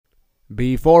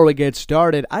Before we get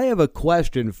started, I have a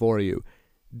question for you.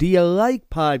 Do you like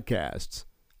podcasts?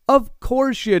 Of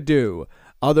course you do.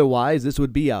 Otherwise, this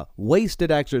would be a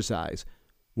wasted exercise.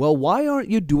 Well, why aren't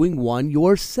you doing one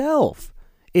yourself?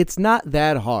 It's not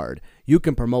that hard. You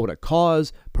can promote a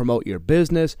cause, promote your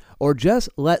business, or just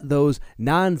let those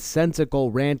nonsensical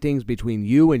rantings between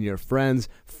you and your friends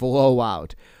flow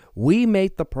out. We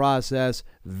make the process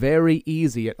very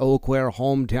easy at Eau Claire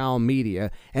Hometown Media,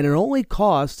 and it only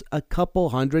costs a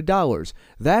couple $100.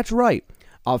 That's right,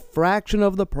 a fraction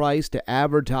of the price to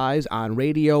advertise on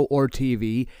radio or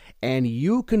TV, and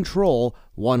you control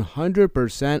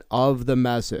 100% of the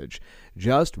message.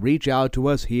 Just reach out to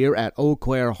us here at Eau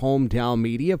Claire Hometown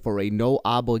Media for a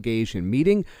no-obligation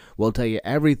meeting. We'll tell you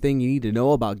everything you need to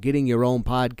know about getting your own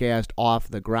podcast off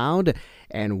the ground,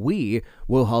 and we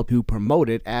will help you promote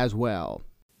it as well.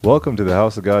 Welcome to the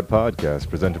House of God podcast,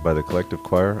 presented by the Collective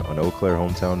Choir on Eau Claire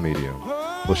Hometown Media.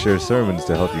 We'll share sermons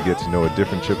to help you get to know a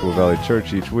different Chippewa Valley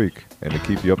church each week and to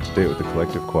keep you up to date with the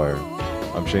Collective Choir.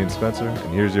 I'm Shane Spencer,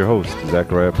 and here's your host,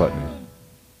 Zachariah Putney.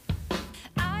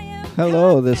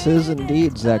 Hello, this is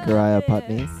indeed Zachariah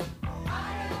Putney,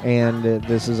 and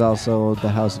this is also the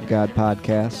House of God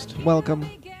podcast. Welcome.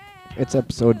 It's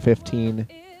episode 15.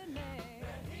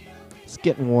 It's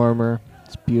getting warmer.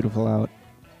 It's beautiful out.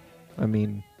 I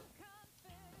mean,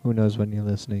 who knows when you're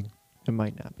listening? It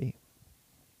might not be.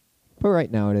 But right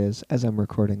now it is, as I'm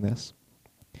recording this.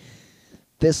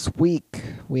 This week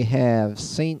we have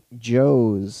St.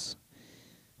 Joseph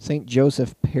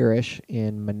Parish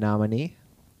in Menominee.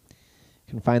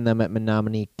 You can find them at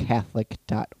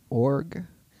menomineecatholic.org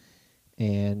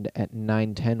and at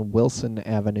 910 Wilson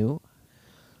Avenue.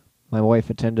 My wife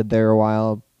attended there a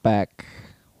while back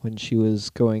when she was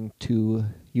going to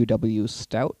UW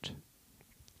Stout.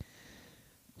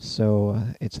 So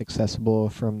it's accessible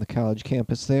from the college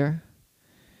campus there.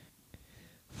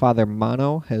 Father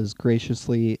Mono has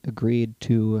graciously agreed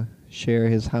to share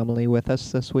his homily with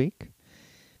us this week.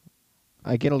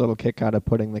 I get a little kick out of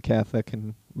putting the Catholic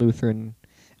and Lutheran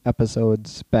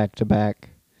episodes back to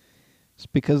back. It's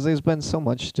because there's been so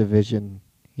much division.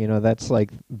 You know, that's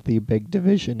like the big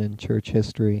division in church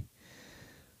history.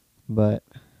 But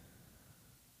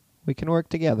we can work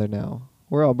together now.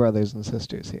 We're all brothers and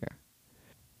sisters here.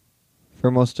 For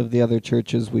most of the other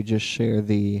churches, we just share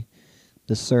the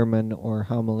sermon or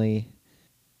homily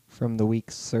from the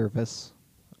week's service.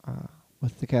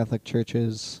 With the Catholic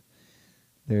churches,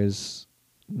 there's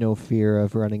no fear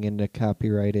of running into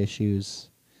copyright issues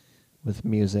with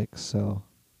music, so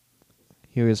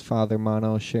here is Father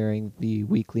Mono sharing the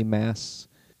weekly Mass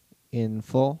in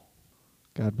full.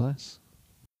 God bless.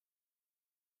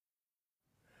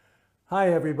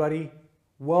 Hi everybody,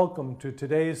 welcome to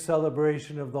today's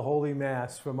celebration of the Holy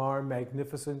Mass from our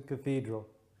magnificent cathedral.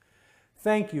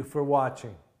 Thank you for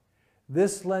watching.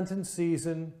 This Lenten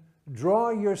season, draw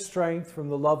your strength from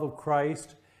the love of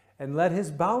Christ and let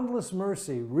His boundless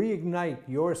mercy reignite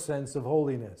your sense of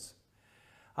holiness.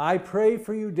 I pray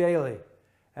for you daily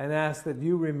and ask that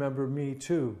you remember me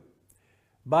too.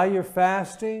 By your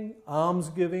fasting,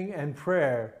 almsgiving, and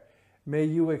prayer, may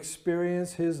you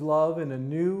experience His love in a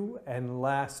new and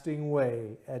lasting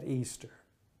way at Easter.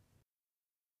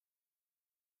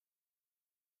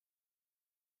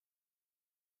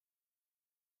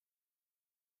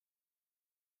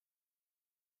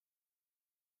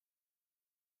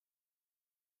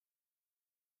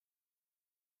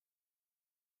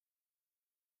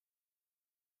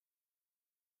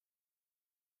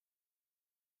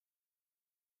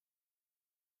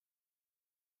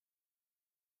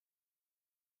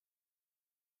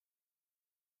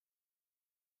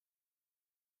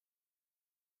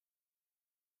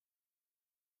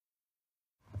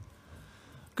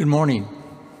 Good morning.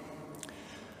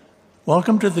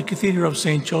 Welcome to the Cathedral of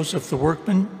St. Joseph the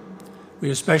Workman. We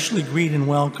especially greet and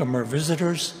welcome our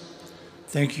visitors.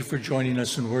 Thank you for joining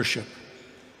us in worship.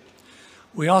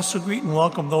 We also greet and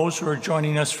welcome those who are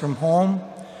joining us from home.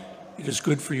 It is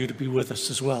good for you to be with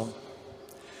us as well.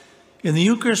 In the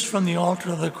Eucharist from the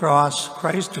altar of the cross,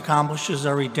 Christ accomplishes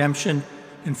our redemption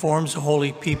and forms a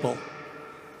holy people,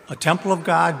 a temple of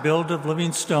God built of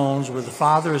living stones where the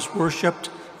Father is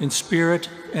worshipped in spirit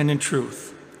and in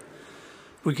truth.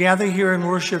 We gather here in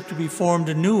worship to be formed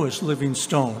anew as living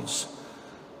stones,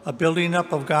 a building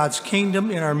up of God's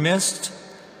kingdom in our midst.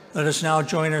 Let us now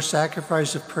join our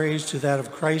sacrifice of praise to that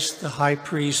of Christ, the high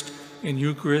priest, in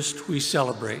Eucharist we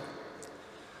celebrate.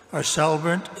 Our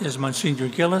celebrant is Monsignor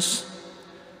Gillis.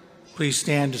 Please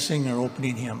stand to sing our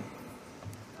opening hymn.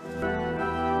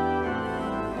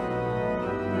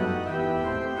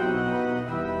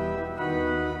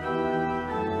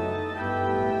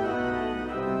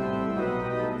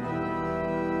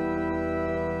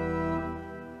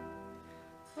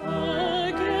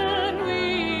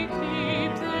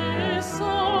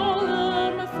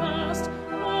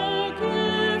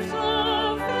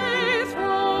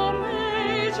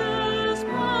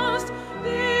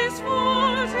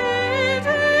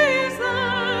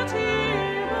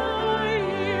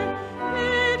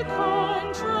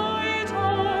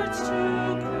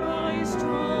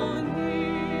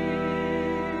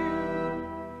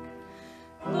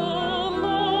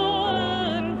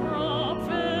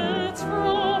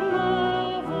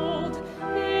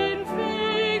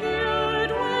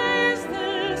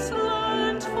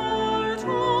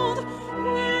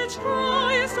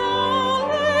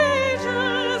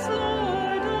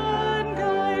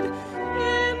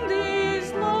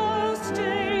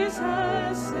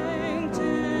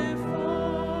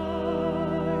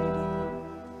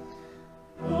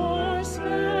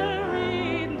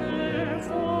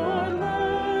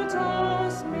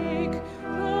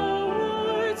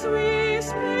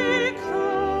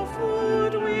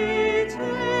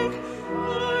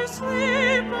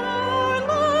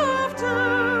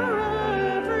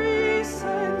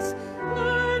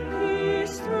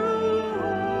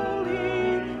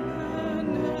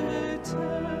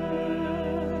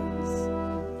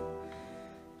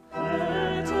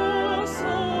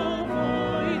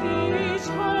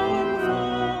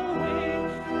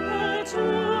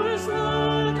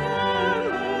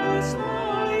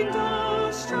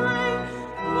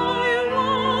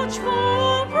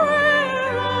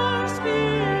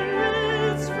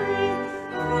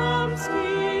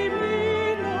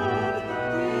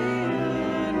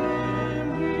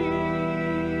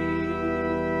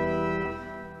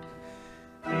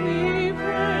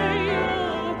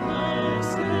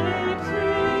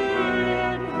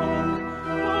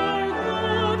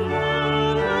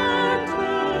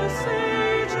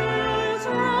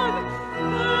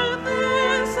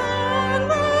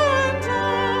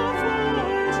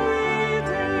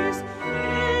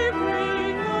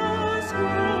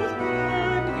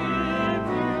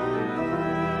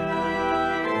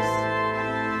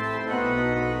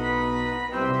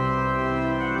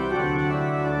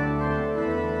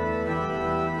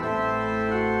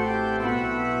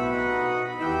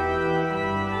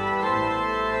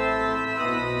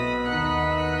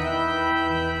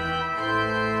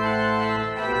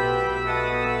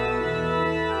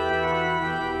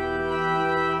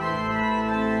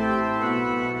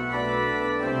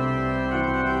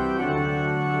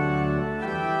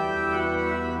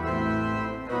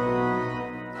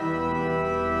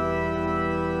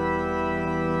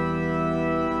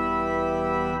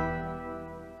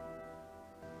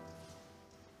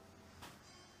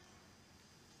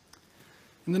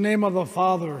 In the name of the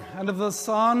Father, and of the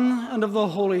Son, and of the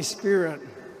Holy Spirit,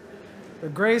 the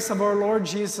grace of our Lord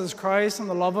Jesus Christ, and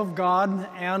the love of God,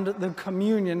 and the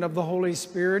communion of the Holy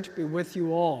Spirit be with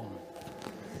you all.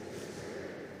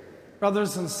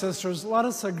 Brothers and sisters, let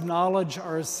us acknowledge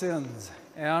our sins,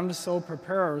 and so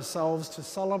prepare ourselves to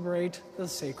celebrate the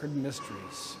sacred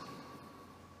mysteries.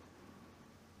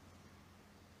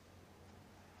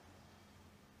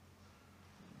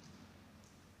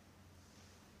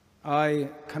 I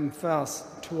confess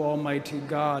to Almighty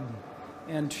God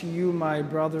and to you, my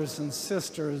brothers and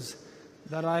sisters,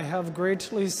 that I have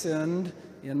greatly sinned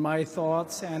in my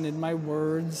thoughts and in my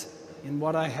words, in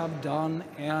what I have done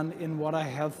and in what I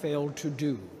have failed to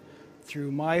do,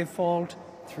 through my fault,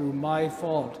 through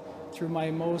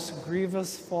my most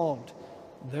grievous fault.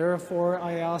 Therefore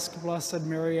I ask Blessed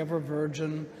Mary, ever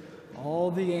Virgin, all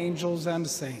the angels and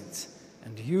saints,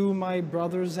 and you, my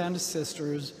brothers and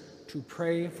sisters, to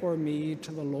pray for me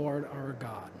to the Lord our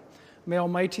God. May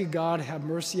Almighty God have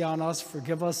mercy on us,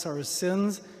 forgive us our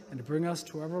sins, and bring us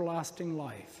to everlasting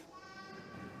life.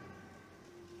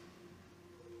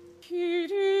 Kyrie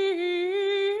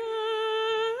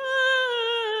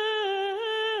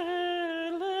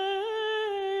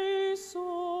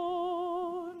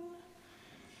eleison.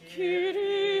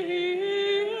 Kyrie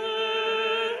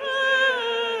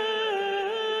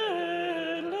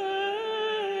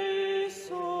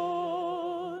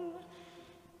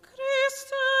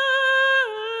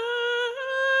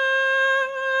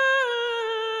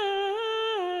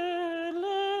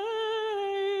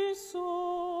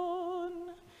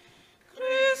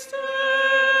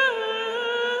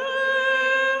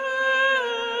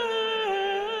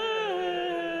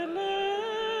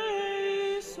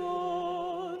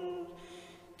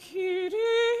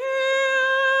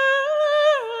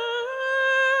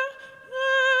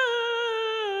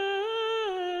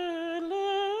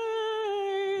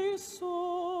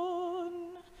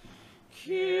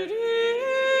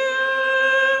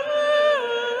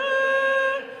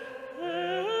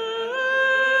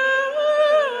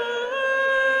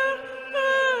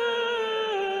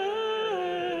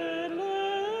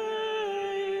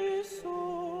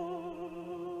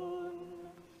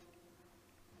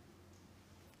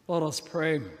Let us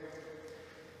pray.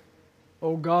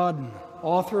 O God,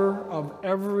 author of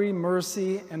every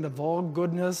mercy and of all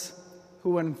goodness,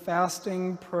 who in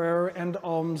fasting, prayer, and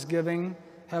almsgiving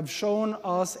have shown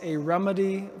us a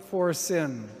remedy for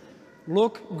sin,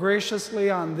 look graciously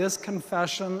on this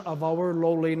confession of our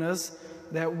lowliness,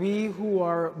 that we who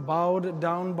are bowed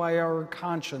down by our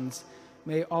conscience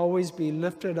may always be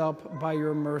lifted up by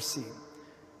your mercy.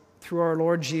 Through our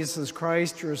Lord Jesus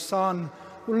Christ, your Son,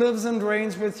 who lives and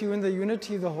reigns with you in the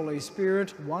unity of the Holy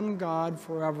Spirit, one God,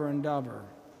 forever and ever.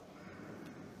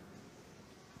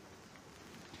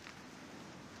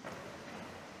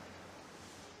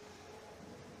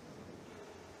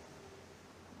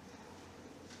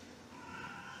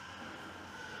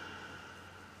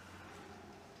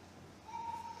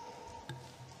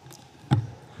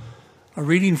 A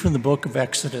reading from the book of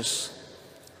Exodus.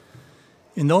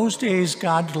 In those days,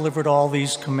 God delivered all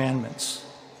these commandments.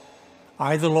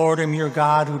 I, the Lord, am your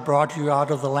God, who brought you out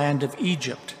of the land of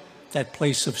Egypt, that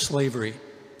place of slavery.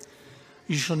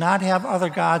 You shall not have other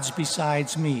gods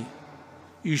besides me.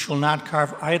 You shall not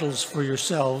carve idols for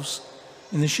yourselves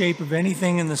in the shape of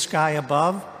anything in the sky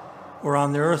above, or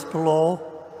on the earth below,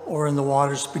 or in the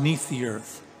waters beneath the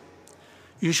earth.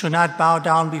 You shall not bow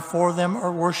down before them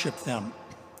or worship them.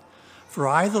 For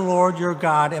I, the Lord your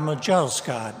God, am a jealous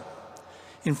God,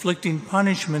 inflicting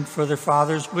punishment for their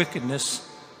fathers' wickedness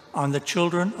on the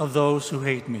children of those who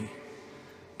hate me,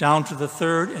 down to the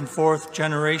third and fourth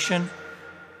generation,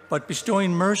 but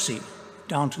bestowing mercy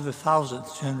down to the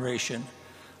 1,000th generation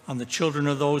on the children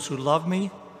of those who love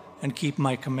me and keep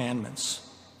my commandments.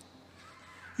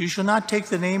 You shall not take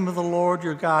the name of the Lord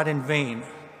your God in vain,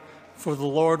 for the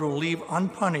Lord will leave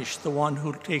unpunished the one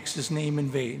who takes his name in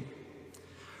vain.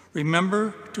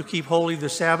 Remember to keep holy the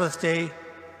Sabbath day.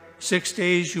 6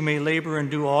 days you may labor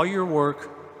and do all your work,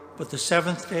 but the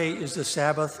seventh day is the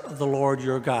Sabbath of the Lord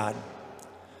your God.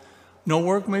 No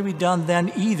work may be done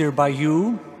then either by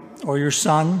you or your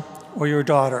son or your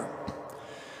daughter,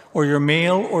 or your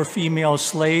male or female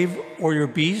slave or your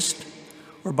beast,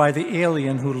 or by the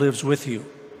alien who lives with you.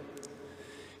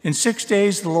 In 6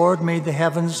 days the Lord made the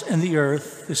heavens and the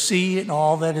earth, the sea and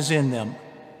all that is in them,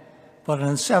 but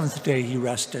on the seventh day he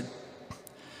rested.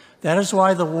 That is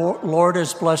why the Lord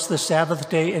has blessed the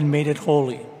Sabbath day and made it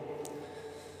holy.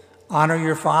 Honor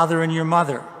your father and your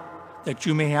mother, that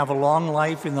you may have a long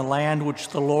life in the land which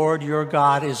the Lord your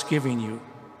God is giving you.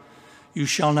 You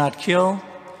shall not kill,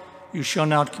 you shall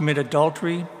not commit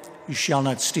adultery, You shall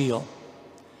not steal.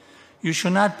 You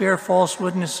shall not bear false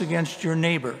witness against your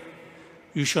neighbor.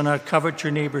 You shall not covet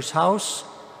your neighbor's house.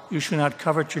 You shall not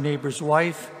covet your neighbor's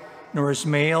wife, nor his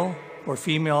male or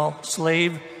female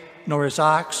slave, nor his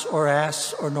ox or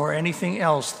ass, or nor anything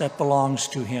else that belongs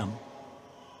to him.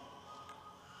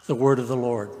 The word of the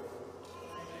Lord.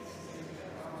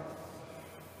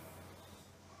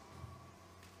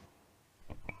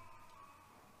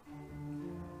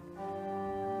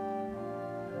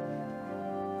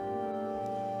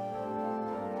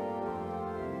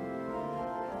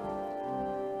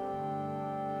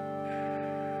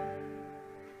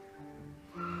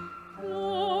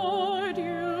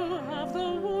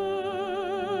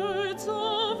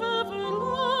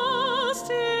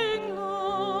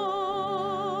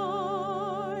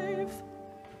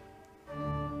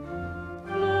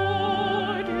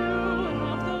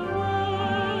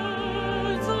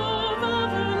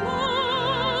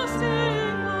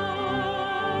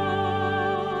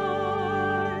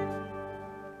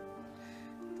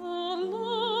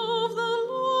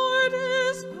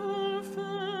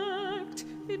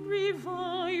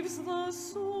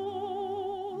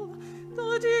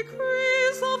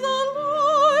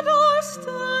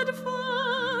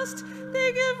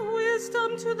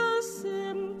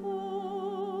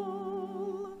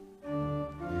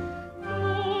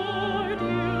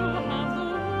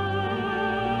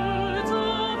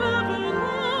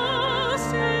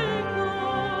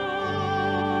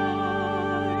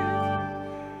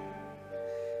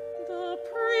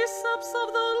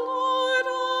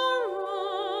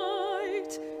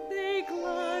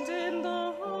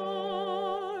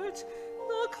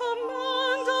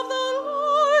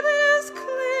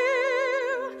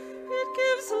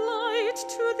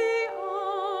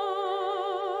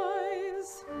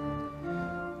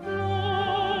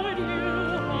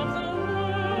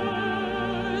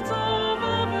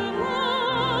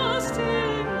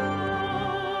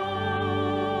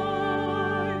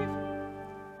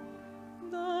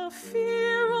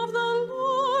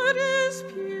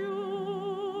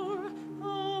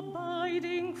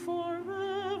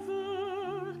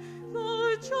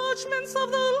 Judgments of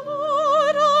the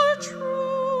Lord are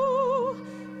true,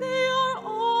 they are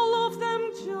all of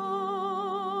them just.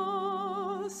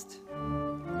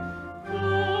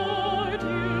 Lord,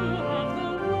 you have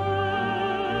the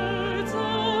words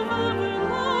of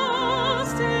everlasting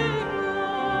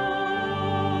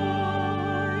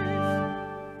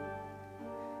life.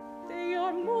 They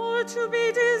are more to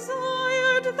be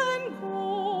desired than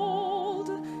gold,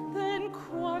 than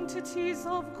quantities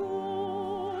of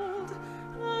gold.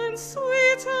 And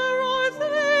sweeter are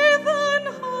they than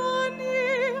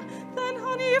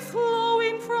honey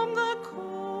flowing from the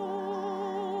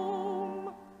comb.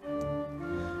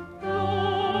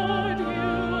 Lord, you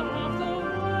have the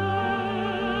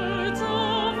words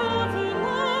of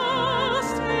everlasting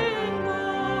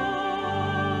life.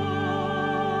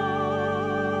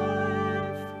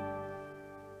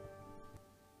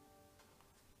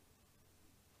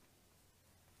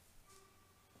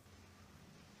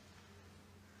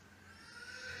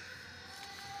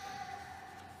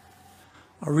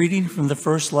 A reading from the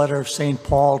first letter of St.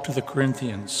 Paul to the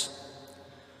Corinthians.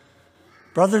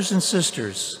 Brothers and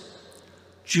sisters,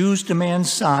 Jews demand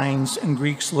signs and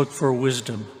Greeks look for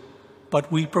wisdom,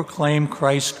 but we proclaim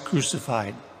Christ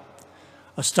crucified,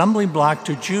 a stumbling block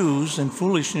to Jews and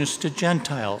foolishness to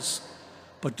Gentiles,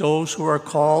 but those who are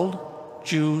called,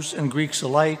 Jews and Greeks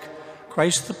alike,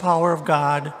 Christ the power of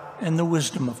God and the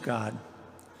wisdom of God.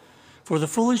 For the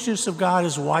foolishness of God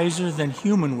is wiser than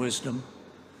human wisdom,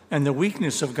 and the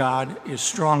weakness of God is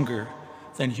stronger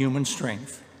than human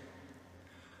strength.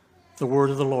 The word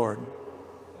of the Lord.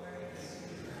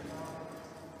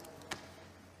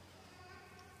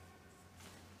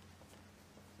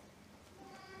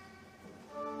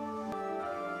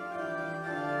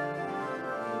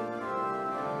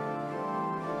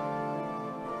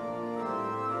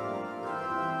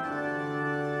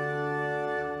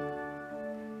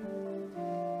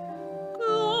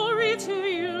 Glory to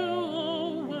you,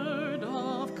 O Word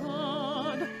of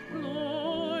God,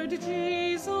 Lord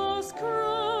Jesus Christ.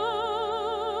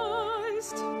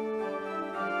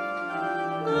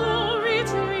 Glory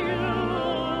to you, O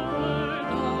Word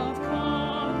of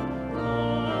God,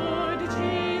 Lord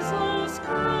Jesus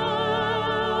Christ.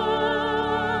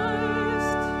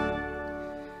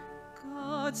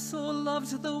 God so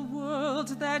loved the world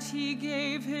that he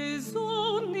gave his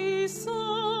only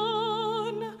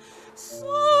Son,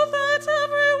 so that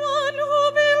everyone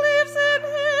who believes in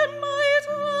him might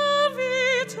have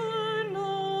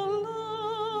eternal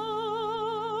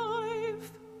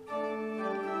life.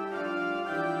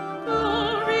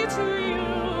 Glory to you,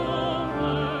 O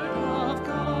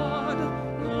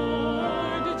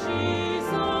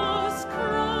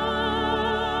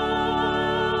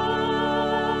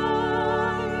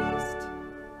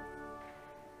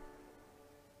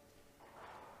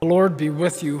The Lord be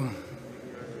with you.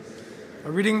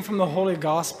 A reading from the Holy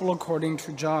Gospel according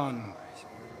to John.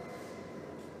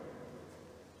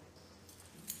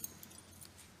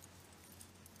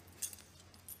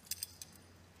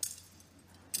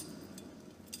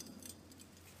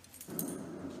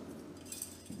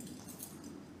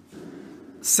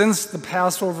 Since the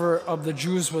Passover of the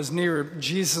Jews was near,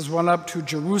 Jesus went up to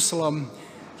Jerusalem.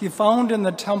 He found in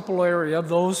the temple area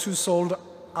those who sold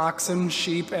oxen,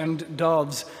 sheep, and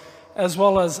doves, as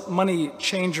well as money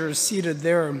changers seated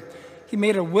there. He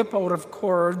made a whip out of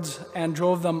cords and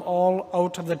drove them all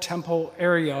out of the temple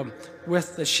area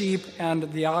with the sheep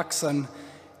and the oxen,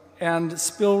 and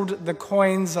spilled the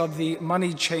coins of the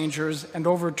money changers and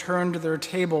overturned their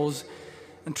tables.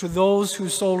 And to those who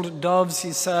sold doves,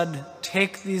 he said,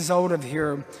 "Take these out of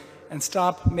here and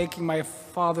stop making my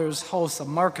Father's house a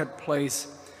marketplace."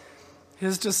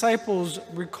 His disciples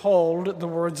recalled the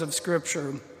words of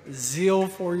Scripture, "Zeal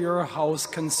for your house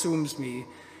consumes me."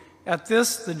 At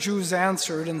this, the Jews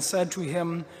answered and said to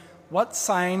him, "What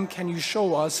sign can you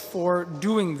show us for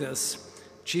doing this?"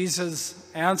 Jesus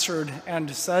answered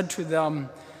and said to them,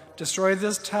 "Destroy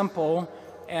this temple,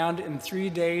 and in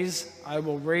 3 days I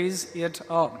will raise it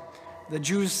up." The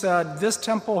Jews said, "This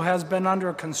temple has been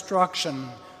under construction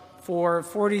for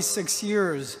 46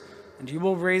 years, and you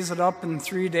will raise it up in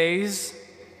 3 days?"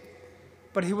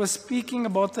 But he was speaking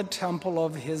about the temple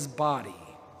of his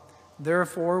body.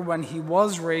 Therefore, when he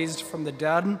was raised from the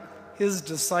dead, his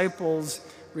disciples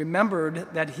remembered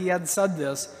that he had said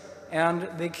this, and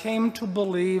they came to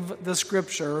believe the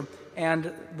Scripture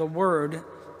and the word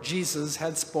Jesus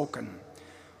had spoken.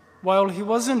 While he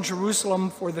was in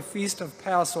Jerusalem for the feast of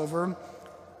Passover,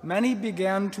 many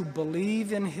began to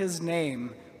believe in his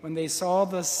name when they saw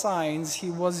the signs he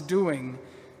was doing.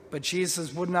 But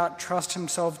Jesus would not trust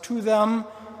himself to them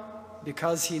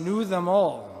because he knew them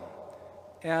all,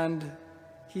 and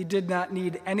he did not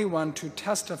need anyone to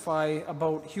testify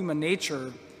about human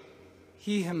nature.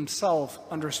 He himself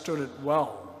understood it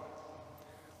well.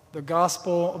 The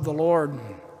Gospel of the Lord.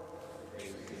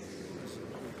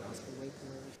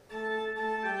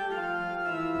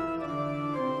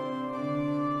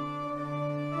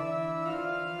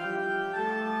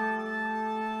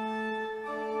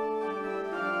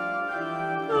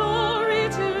 Glory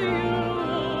to you,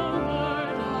 O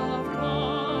Word of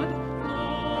God,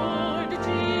 Lord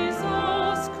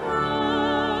Jesus Christ.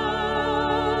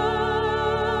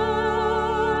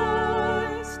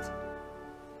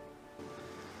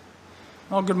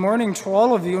 Well, good morning to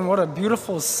all of you, and what a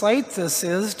beautiful sight this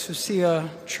is to see a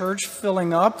church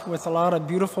filling up with a lot of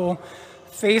beautiful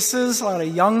faces, a lot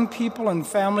of young people and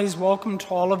families. Welcome to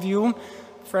all of you.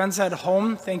 Friends at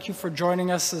home, thank you for joining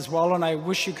us as well, and I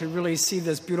wish you could really see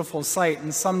this beautiful sight,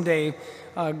 and someday,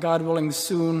 God willing,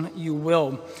 soon you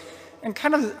will. And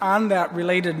kind of on that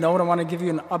related note, I want to give you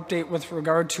an update with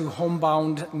regard to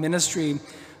homebound ministry.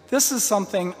 This is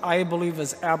something I believe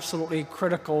is absolutely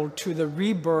critical to the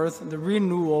rebirth, the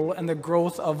renewal, and the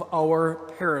growth of our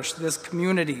parish, this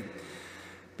community,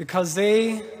 because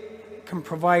they can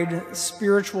provide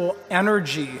spiritual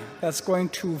energy that's going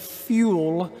to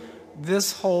fuel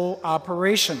this whole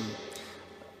operation.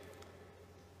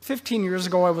 15 years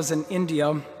ago, I was in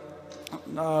India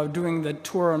doing the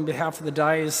tour on behalf of the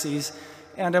diocese,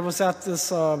 and I was at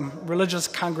this religious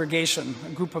congregation, a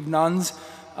group of nuns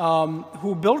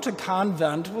who built a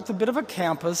convent with a bit of a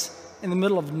campus in the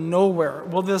middle of nowhere.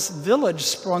 Well, this village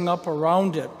sprung up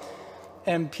around it,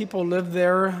 and people lived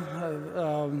there,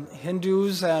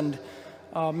 Hindus and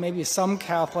maybe some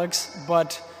Catholics,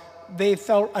 but they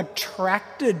felt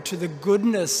attracted to the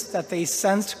goodness that they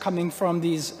sensed coming from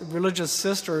these religious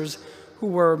sisters who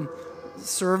were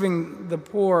serving the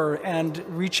poor and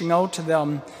reaching out to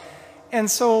them. And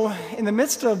so in the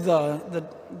midst of the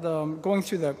going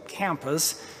through the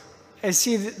campus, I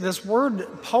see this word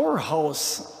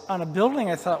powerhouse on a building.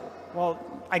 I thought, well,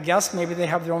 I guess maybe they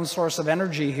have their own source of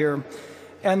energy here.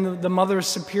 And the Mother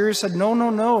Superior said,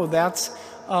 no, that's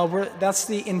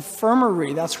the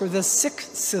infirmary. That's where the sick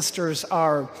sisters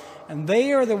are. And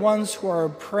they are the ones who are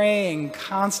praying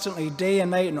constantly, day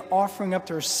and night, and offering up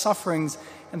their sufferings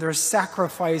and their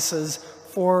sacrifices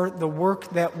for the work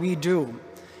that we do.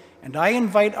 And I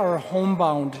invite our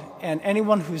homebound and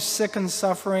anyone who's sick and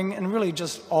suffering, and really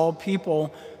just all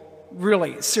people,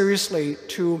 really, seriously,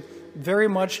 to very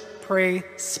much pray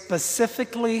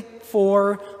specifically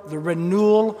for the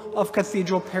renewal of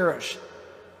Cathedral Parish.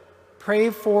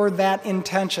 Pray for that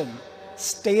intention.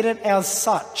 State it as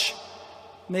such.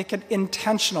 Make it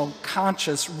intentional,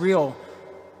 conscious, real.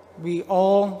 We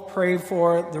all pray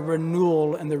for the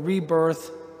renewal and the rebirth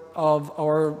of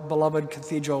our beloved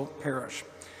Cathedral Parish.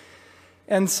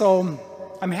 And so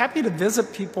I'm happy to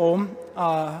visit people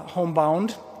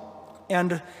homebound.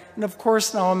 And of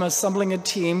course, now I'm assembling a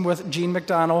team with Gene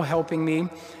McDonald helping me.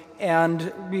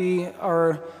 And we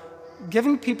are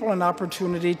giving people an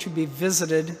opportunity to be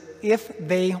visited if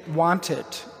they want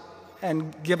it,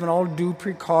 and given all due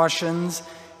precautions,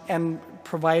 and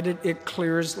provided it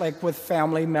clears, like with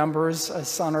family members, a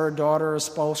son or a daughter, or a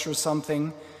spouse or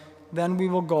something, then we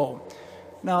will go.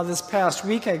 Now, this past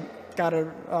week, I got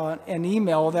an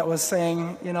email that was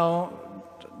saying, you know,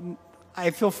 I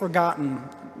feel forgotten.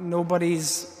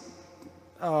 Nobody's,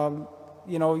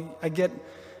 you know, I get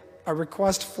a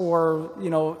request for,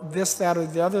 you know, this, that, or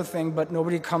the other thing, but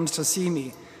nobody comes to see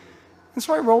me. And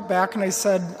so I wrote back and I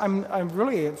said, I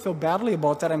really feel badly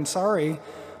about that. I'm sorry,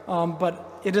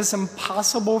 but it is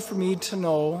impossible for me to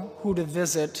know who to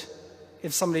visit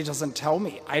if somebody doesn't tell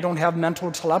me. I don't have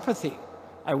mental telepathy.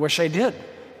 I wish I did.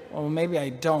 Well, maybe I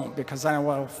don't, because I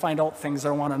want to find out things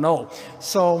I want to know.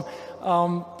 So,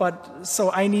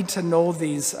 so I need to know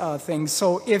these things.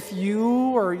 So if you,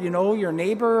 or you know, your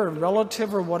neighbor or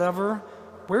relative or whatever,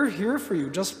 we're here for you.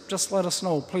 Just let us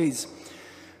know, please.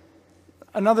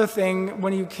 Another thing,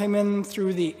 when you came in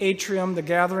through the atrium, the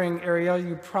gathering area,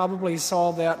 you probably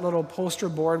saw that little poster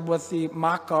board with the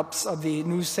mock-ups of the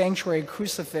new sanctuary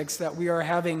crucifix that we are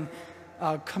having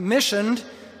commissioned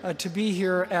to be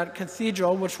here at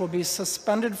Cathedral, which will be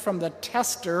suspended from the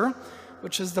tester,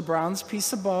 which is the bronze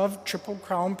piece above, triple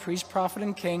crown, priest, prophet,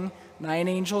 and king, 9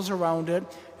 angels around it,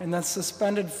 and then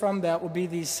suspended from that will be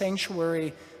the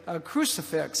sanctuary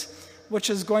crucifix, which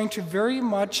is going to very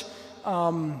much,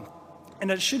 and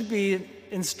it should be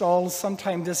installed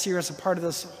sometime this year as a part of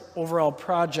this overall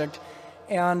project,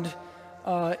 and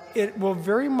it will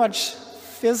very much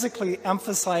physically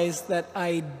emphasize that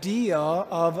idea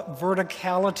of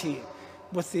verticality,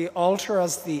 with the altar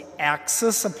as the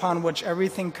axis upon which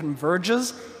everything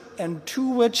converges and to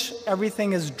which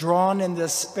everything is drawn in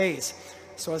this space.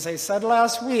 So as I said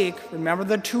last week, remember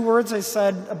the 2 words I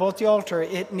said about the altar?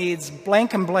 It needs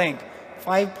blank and blank.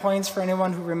 5 points for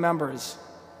anyone who remembers.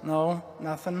 No?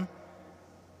 Nothing?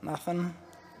 Nothing?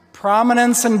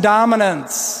 Prominence and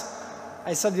dominance.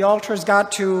 I said the altar's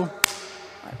got to...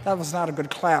 That was not a good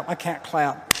clap. I can't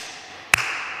clap.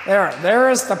 There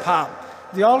is the pop.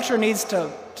 The altar needs to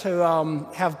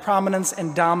have prominence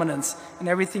and dominance, and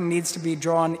everything needs to be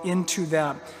drawn into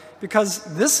that. Because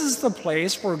this is the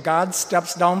place where God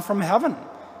steps down from heaven.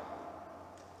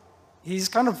 He's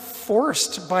kind of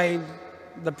forced by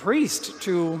the priest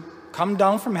to come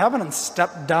down from heaven and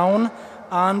step down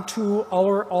onto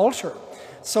our altar.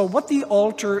 So what the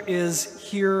altar is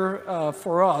here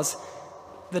for us,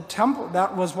 the temple,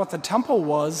 that was what the temple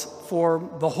was for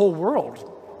the whole world,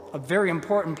 a very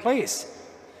important place.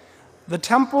 The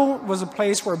temple was a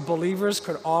place where believers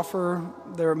could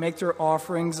make their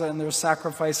offerings and their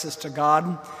sacrifices to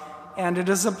God, and it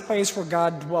is a place where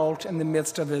God dwelt in the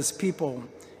midst of his people.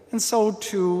 And so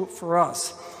too for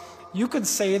us. You could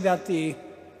say that the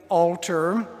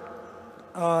altar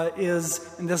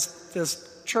is, in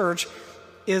this church,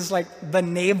 is like the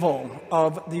navel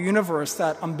of the universe,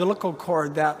 that umbilical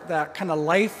cord, that kind of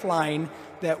lifeline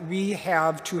that we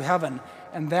have to heaven.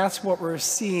 And that's what we're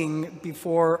seeing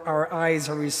before our eyes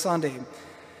every Sunday.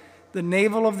 The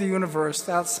navel of the universe,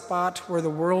 that spot where the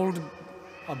world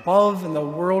above and the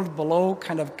world below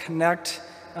kind of connect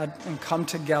and come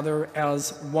together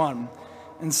as one.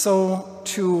 And so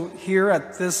to here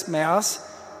at this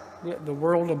Mass, the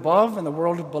world above and the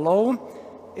world below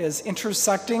is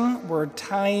intersecting, where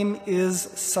time is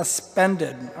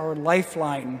suspended. Our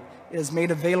lifeline is made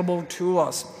available to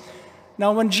us.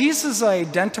 Now, when Jesus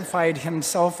identified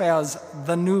himself as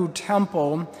the new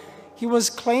temple, he was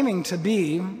claiming to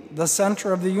be the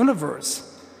center of the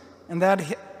universe, and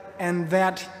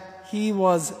that he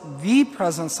was the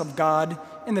presence of God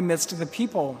in the midst of the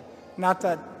people. Not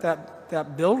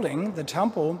that building, the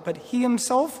temple, but he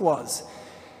himself was.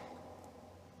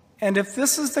 And if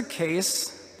this is the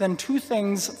case, then 2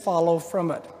 things follow from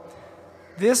it.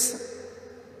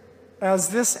 As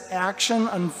this action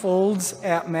unfolds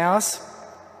at Mass,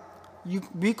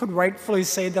 we could rightfully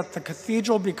say that the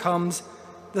cathedral becomes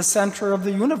the center of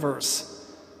the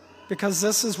universe, because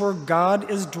this is where God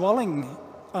is dwelling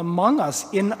among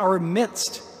us, in our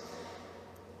midst.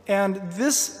 And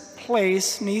this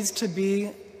place needs to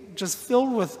be just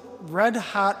filled with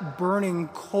red-hot burning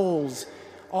coals,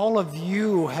 all of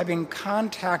you having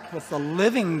contact with the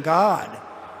living God.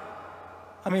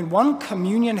 I mean, one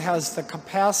communion has the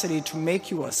capacity to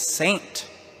make you a saint.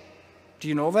 Do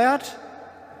you know that?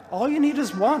 All you need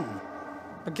is one.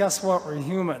 But guess what? We're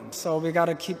human, so we got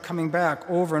to keep coming back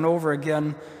over and over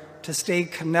again to stay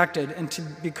connected and to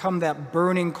become that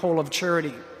burning coal of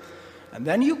charity. And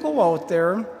then you go out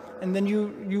there and then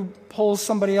you pull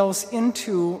somebody else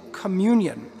into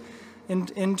communion,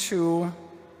 into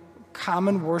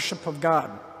common worship of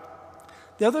God.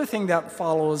 The other thing that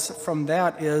follows from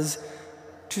that is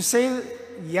to say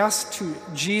yes to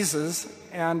Jesus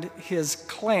and his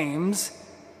claims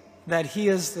that he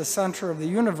is the center of the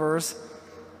universe.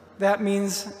 That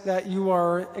means that you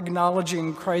are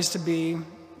acknowledging Christ to be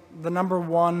the number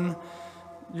one,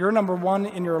 you're number one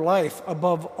in your life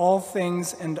above all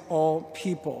things and all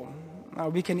people. Now,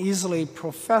 we can easily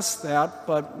profess that,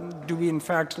 but do we in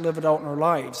fact live it out in our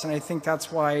lives? And I think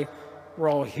that's why we're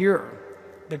all here,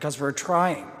 because we're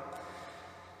trying.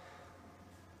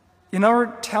 In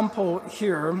our temple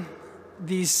here,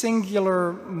 the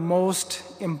singular most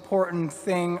important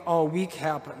thing all week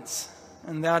happens,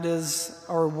 and that is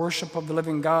our worship of the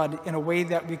living God in a way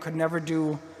that we could never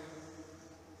do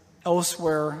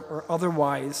elsewhere or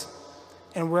otherwise.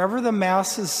 And wherever the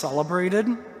Mass is celebrated,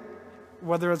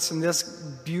 whether it's in this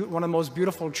one of the most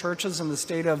beautiful churches in the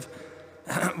state of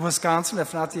Wisconsin,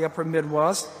 if not the upper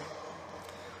Midwest,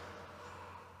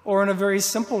 or in a very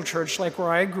simple church like where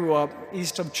I grew up,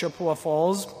 east of Chippewa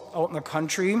Falls, out in the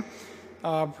country,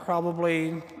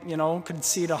 probably, could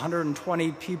seat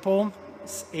 120 people,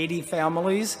 80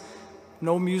 families,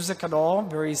 no music at all,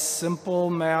 very simple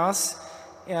Mass.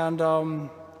 And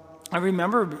I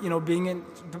remember, being in,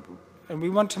 and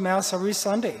we went to Mass every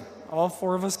Sunday, all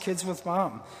four of us kids with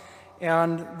Mom.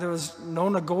 And there was no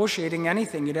negotiating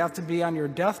anything. You'd have to be on your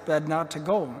deathbed not to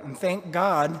go. And thank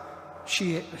God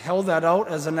she held that out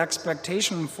as an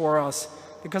expectation for us,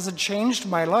 because it changed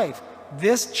my life.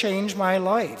 This changed my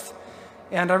life.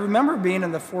 And I remember being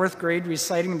in the 4th grade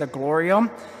reciting the Gloria,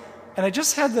 and I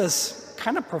just had this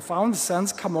kind of profound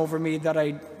sense come over me that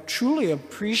I truly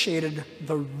appreciated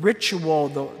the ritual,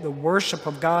 the worship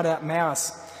of God at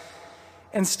Mass.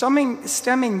 And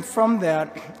stemming from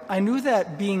that, I knew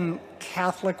that being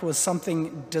Catholic was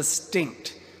something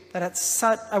distinct, that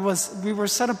we were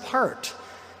set apart.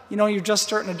 You're just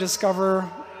starting to discover,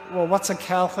 well, what's a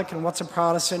Catholic and what's a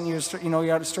Protestant? You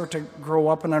got to start to grow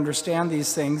up and understand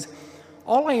these things.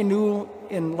 All I knew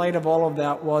in light of all of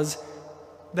that was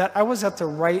that I was at the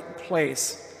right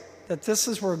place, that this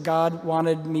is where God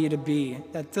wanted me to be,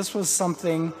 that this was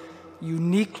something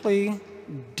uniquely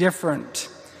different.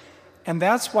 And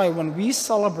that's why when we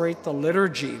celebrate the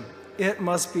liturgy, it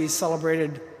must be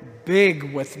celebrated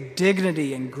big with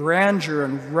dignity and grandeur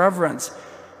and reverence,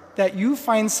 that you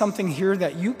find something here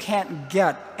that you can't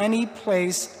get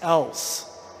anyplace else.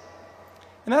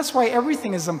 And that's why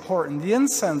everything is important. The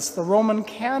incense, the Roman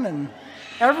canon,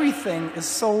 everything is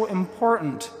so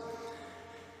important.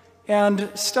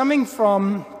 And stemming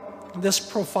from this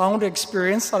profound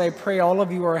experience that I pray all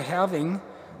of you are having,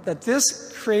 that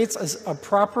this creates a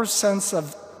proper sense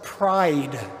of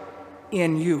pride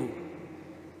in you.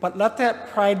 But let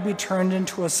that pride be turned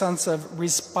into a sense of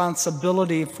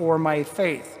responsibility for my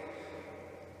faith,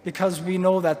 because we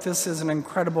know that this is an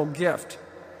incredible gift.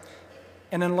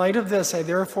 And in light of this, I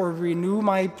therefore renew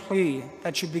my plea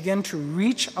that you begin to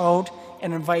reach out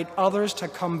and invite others to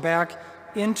come back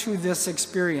into this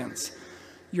experience.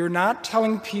 You're not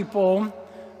telling people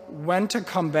when to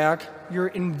come back, you're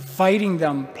inviting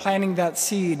them, planting that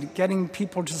seed, getting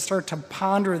people to start to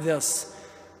ponder this.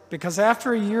 Because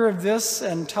after a year of this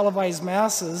and televised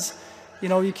Masses,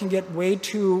 you can get way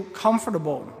too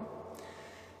comfortable.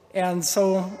 And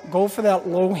so go for that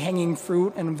low-hanging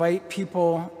fruit and invite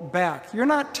people back. You're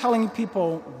not telling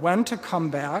people when to come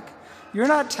back. You're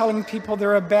not telling people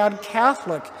they're a bad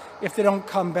Catholic if they don't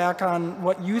come back on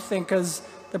what you think is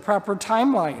the proper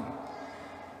timeline.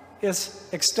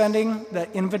 It's extending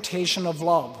that invitation of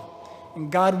love. And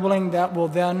God willing, that will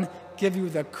then give you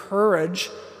the courage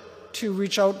to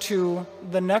reach out to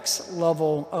the next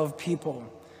level of people.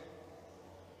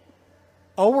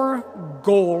 Our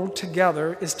goal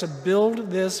together is to build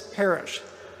this parish,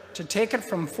 to take it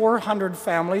from 400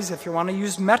 families, if you want to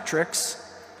use metrics,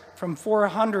 from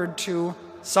 400 to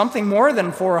something more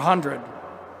than 400.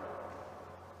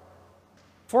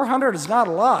 400 is not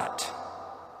a lot.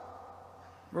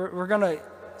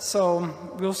 So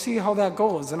we'll see how that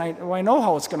goes. And I know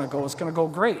how it's going to go. It's going to go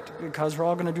great, because we're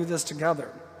all going to do this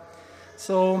together.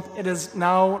 So it is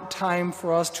now time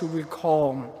for us to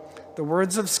recall the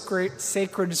words of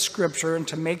sacred scripture and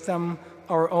to make them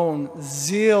our own.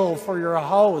 Zeal for your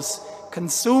house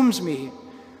consumes me.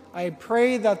 I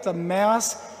pray that the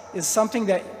Mass is something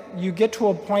that you get to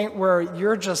a point where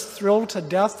you're just thrilled to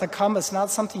death to come. It's not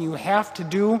something you have to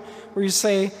do, where you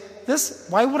say,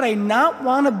 why would I not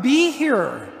want to be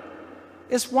here?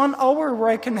 It's 1 hour where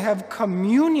I can have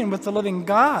communion with the living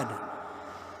God.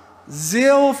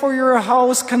 Zeal for your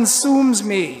house consumes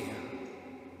me.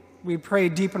 We pray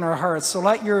deep in our hearts. So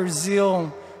let your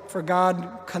zeal for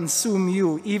God consume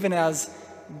you, even as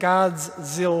God's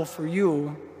zeal for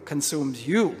you consumes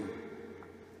you.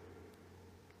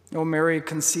 O Mary,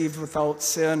 conceived without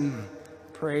sin,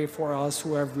 pray for us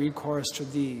who have recourse to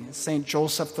thee. Saint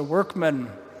Joseph the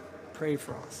Workman, pray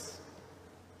for us.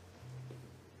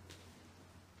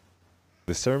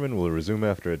 The sermon will resume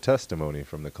after a testimony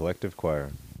from the collective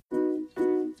choir.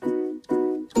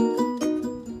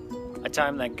 A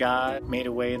time that God made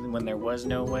a way when there was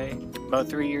no way. About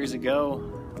 3 years ago,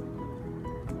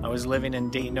 I was living in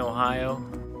Dayton, Ohio.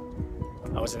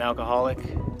 I was an alcoholic.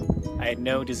 I had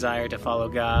no desire to follow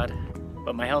God,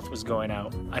 but my health was going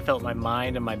out. I felt my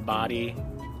mind and my body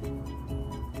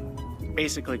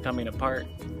basically coming apart.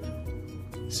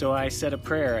 So I said a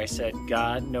prayer. I said,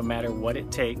 God, no matter what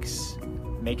it takes,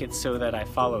 make it so that I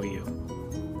follow you.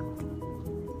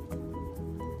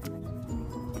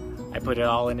 I put it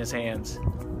all in his hands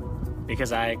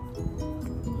because I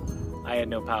had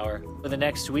no power. For the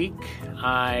next week,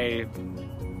 I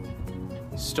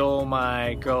stole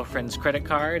my girlfriend's credit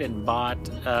card and bought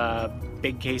a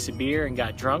big case of beer and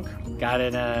got drunk. Got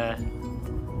in a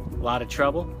lot of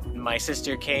trouble. My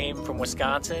sister came from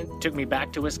Wisconsin, took me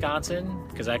back to Wisconsin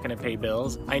because I couldn't pay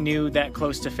bills. I knew that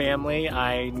close to family,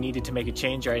 I needed to make a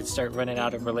change or I'd start running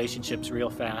out of relationships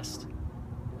real fast.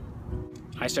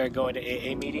 I started going to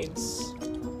AA meetings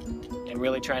and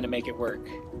really trying to make it work.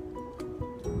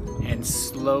 And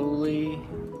slowly,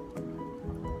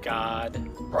 God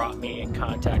brought me in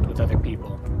contact with other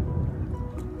people.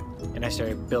 And I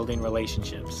started building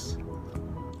relationships.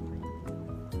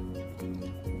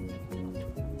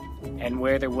 And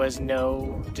where there was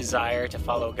no desire to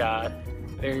follow God,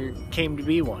 there came to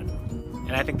be one.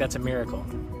 And I think that's a miracle.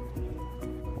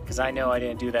 Because I know I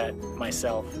didn't do that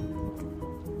myself.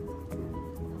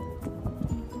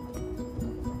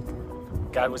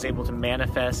 God was able to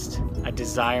manifest a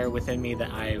desire within me that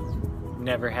I've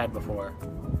never had before.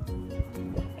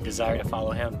 A desire to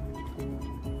follow him.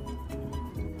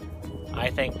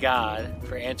 I thank God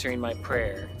for answering my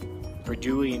prayer, for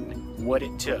doing what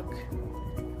it took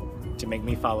to make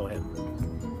me follow him.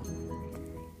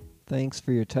 Thanks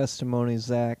for your testimony,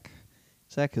 Zach.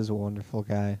 Zach is a wonderful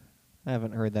guy. I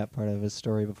haven't heard that part of his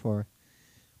story before,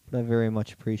 but I very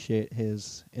much appreciate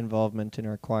his involvement in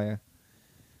our choir.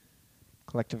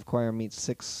 Collective choir meets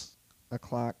 6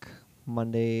 o'clock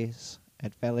Mondays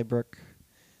at Valley Brook.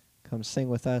 Come sing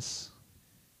with us.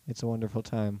 It's a wonderful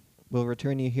time. We'll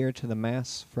return you here to the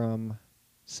Mass from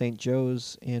St.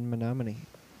 Joe's in Menominee.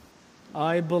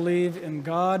 I believe in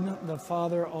God, the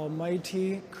Father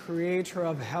Almighty, creator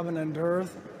of heaven and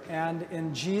earth, and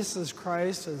in Jesus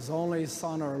Christ, his only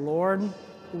Son, our Lord,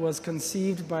 who was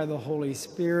conceived by the Holy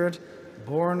Spirit,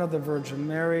 born of the Virgin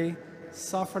Mary,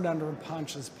 suffered under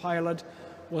Pontius Pilate,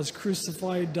 was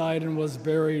crucified, died, and was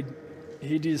buried.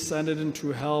 He descended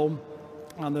into hell.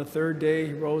 On the third day,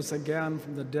 he rose again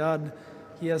from the dead.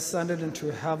 He ascended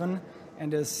into heaven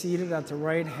and is seated at the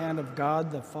right hand of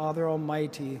God, the Father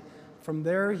Almighty. From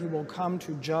there, he will come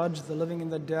to judge the living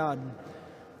and the dead.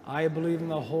 I believe in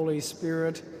the Holy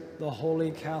Spirit, the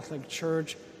Holy Catholic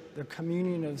Church, the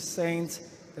communion of saints,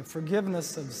 the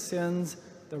forgiveness of sins,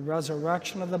 the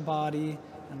resurrection of the body,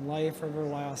 and life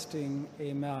everlasting.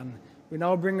 Amen. We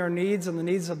now bring our needs and the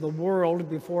needs of the world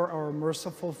before our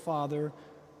merciful Father.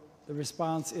 The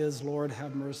response is, Lord,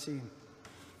 have mercy.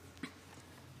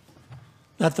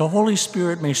 That the Holy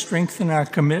Spirit may strengthen our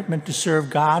commitment to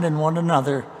serve God and one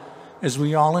another as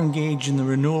we all engage in the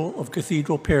renewal of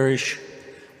Cathedral Parish,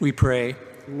 we pray.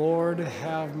 Lord,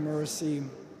 have mercy.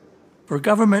 For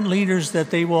government leaders,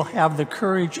 that they will have the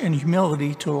courage and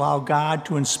humility to allow God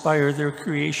to inspire their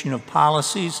creation of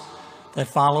policies that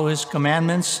follow his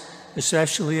commandments,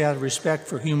 especially out of respect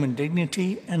for human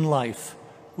dignity and life,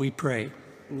 we pray.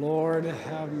 Lord,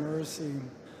 have mercy.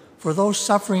 For those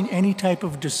suffering any type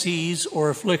of disease or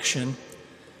affliction,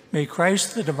 may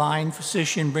Christ, the divine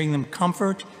physician, bring them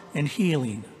comfort and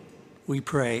healing, we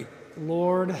pray.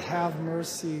 Lord, have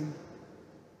mercy.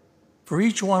 For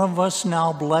each one of us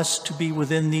now blessed to be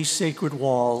within these sacred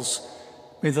walls,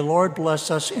 may the Lord bless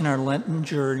us in our Lenten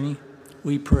journey,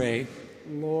 we pray.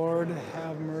 Lord,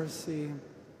 have mercy.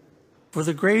 For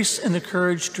the grace and the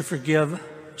courage to forgive,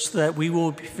 so that we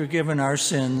will be forgiven our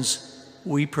sins,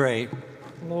 we pray.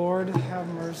 Lord, have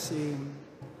mercy.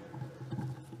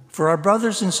 For our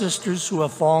brothers and sisters who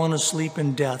have fallen asleep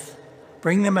in death,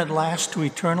 bring them at last to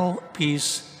eternal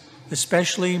peace,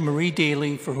 especially Marie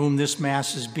Daly, for whom this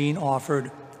Mass is being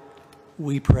offered,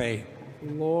 we pray.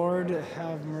 Lord,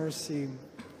 have mercy.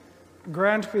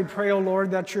 Grant, we pray, O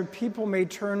Lord, that your people may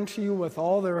turn to you with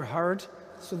all their heart,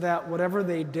 so that whatever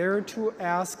they dare to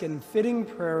ask in fitting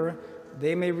prayer,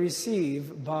 they may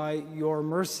receive by your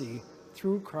mercy,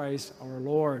 through Christ our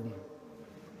Lord.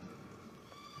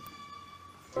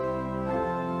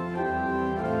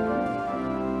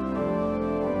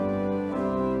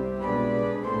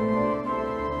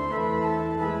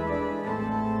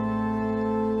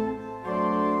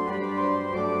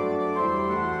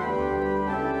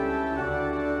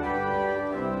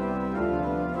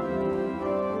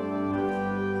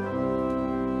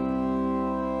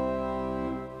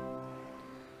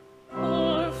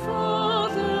 Our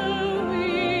Father,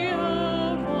 we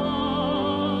have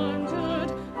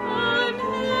wandered and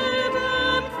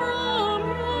hidden from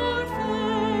your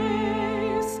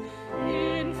face.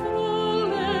 In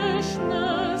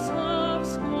foolishness have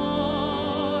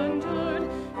squandered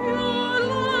your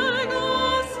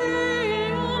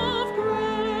legacy of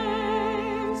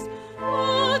grace.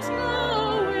 But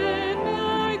now in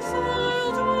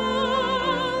exile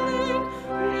dwelling,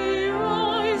 we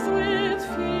rise with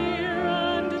fear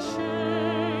and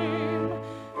shame.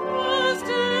 As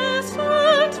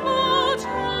distant but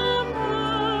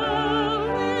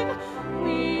compelling,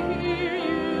 we hear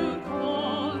you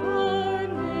call our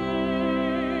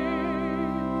name.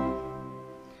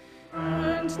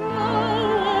 And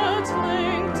now at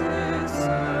length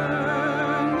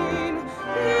discerning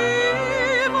the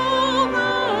evil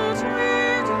that we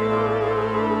do,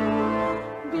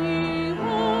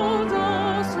 behold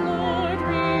us, Lord,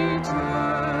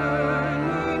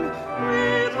 returning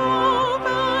with hope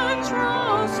and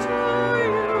trust to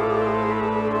you.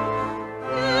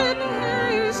 In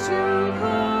haste you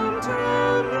come to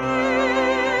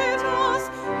meet us,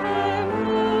 and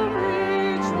home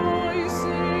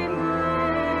rejoicing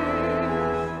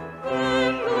bring.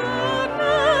 In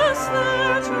gladness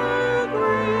there to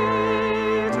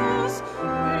greet us,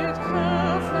 with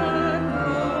calf and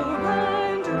robe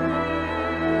and ring.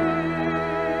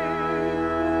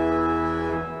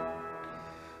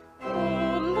 O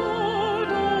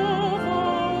Lord of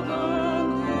all the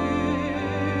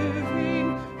living,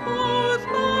 both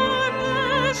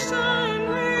banished and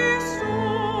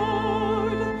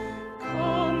restored,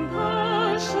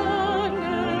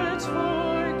 compassionate,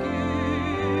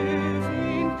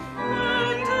 forgiving,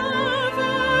 and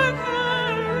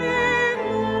ever-caring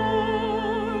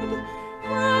Lord,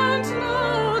 grant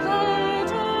now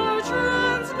that our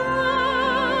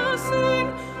transgressing,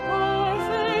 our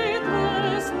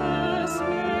faithlessness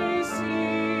may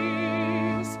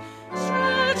cease.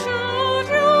 Stretch out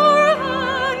your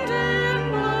hand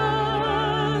in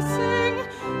blessing,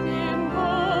 in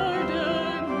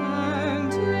pardon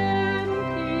and in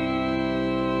peace.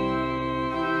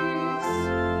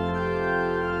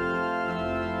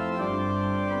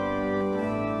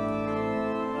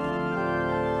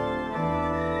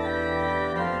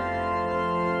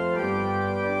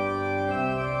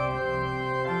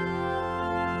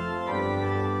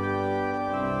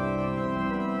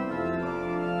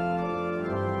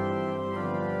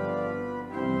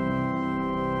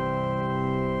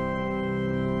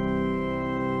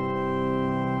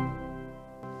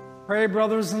 Pray,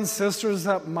 brothers and sisters,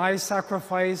 that my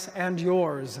sacrifice and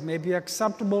yours may be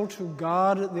acceptable to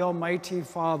God, the Almighty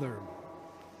Father.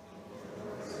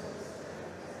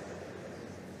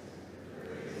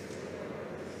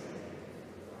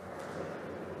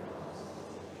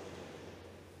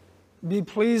 Be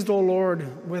pleased, O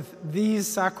Lord, with these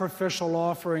sacrificial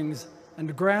offerings,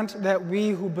 and grant that we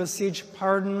who beseech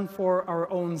pardon for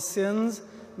our own sins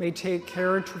may take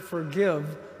care to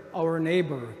forgive our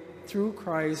neighbor, through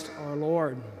Christ our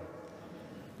Lord.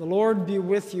 The Lord be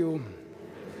with you.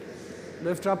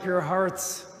 Lift up your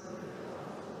hearts.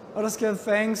 Let us give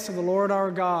thanks to the Lord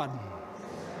our God.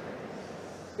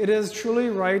 It is truly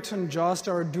right and just,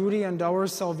 our duty and our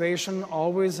salvation,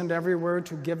 always and everywhere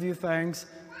to give you thanks,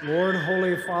 Lord,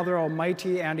 Holy Father,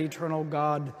 Almighty and eternal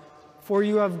God, for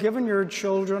you have given your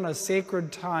children a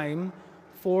sacred time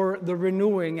for the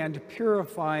renewing and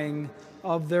purifying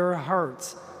of their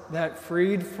hearts, that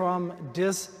freed from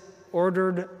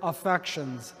disordered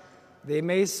affections, they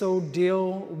may so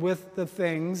deal with the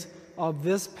things of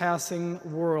this passing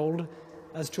world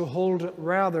as to hold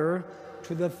rather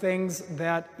to the things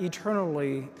that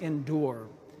eternally endure.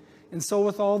 And so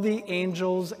with all the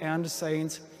angels and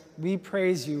saints, we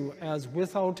praise you as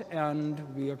without end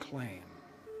we acclaim.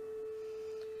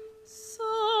 Sanctus,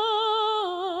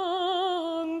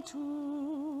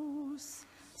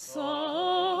 Sanctus,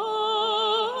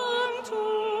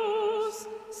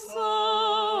 Sanctus,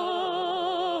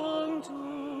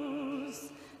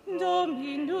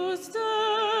 Dominus Deus.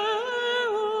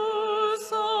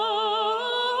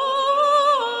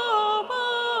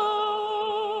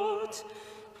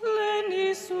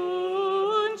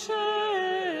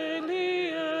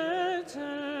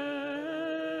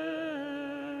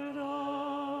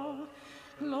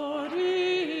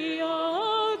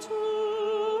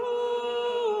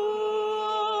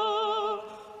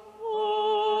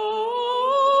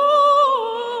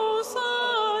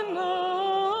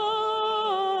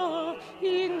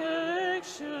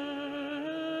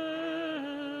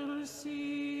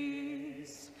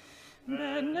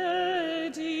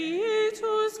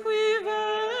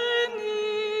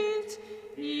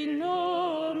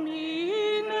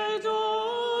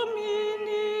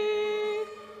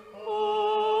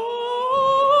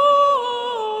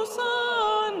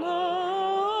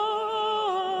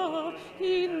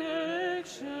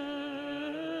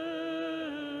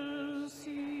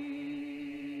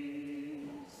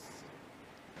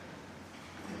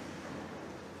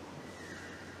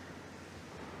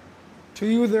 To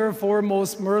you, therefore,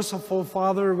 most merciful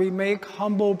Father, we make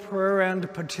humble prayer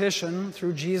and petition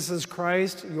through Jesus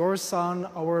Christ, your Son,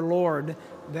 our Lord,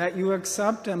 that you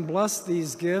accept and bless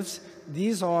these gifts,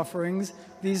 these offerings,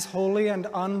 these holy and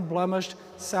unblemished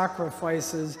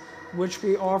sacrifices, which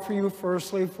we offer you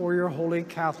firstly for your holy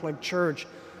Catholic Church.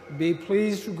 Be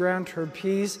pleased to grant her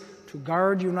peace, to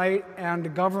guard, unite,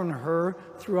 and govern her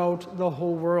throughout the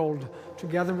whole world,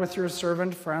 together with your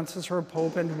servant Francis, her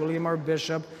Pope, and William, our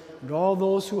Bishop, and all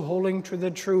those who, holding to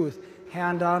the truth,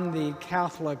 hand on the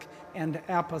Catholic and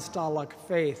Apostolic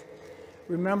faith.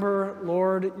 Remember,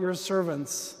 Lord, your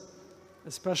servants,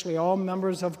 especially all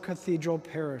members of Cathedral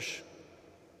Parish,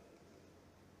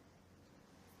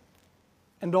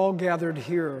 and all gathered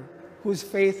here, whose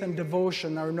faith and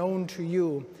devotion are known to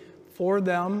you. For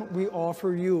them we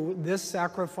offer you this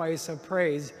sacrifice of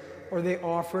praise, or they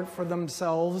offer it for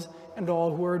themselves and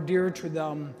all who are dear to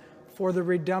them, for the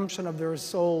redemption of their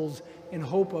souls, in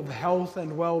hope of health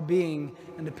and well-being,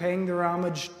 and paying their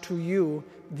homage to you,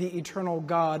 the eternal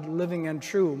God, living and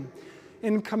true.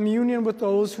 In communion with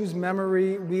those whose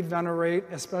memory we venerate,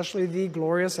 especially the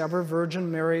glorious ever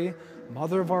Virgin Mary,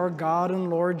 Mother of our God and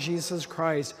Lord Jesus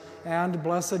Christ, and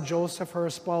blessed Joseph, her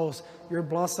spouse, your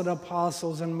blessed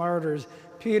apostles and martyrs,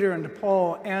 Peter and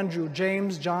Paul, Andrew,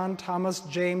 James, John, Thomas,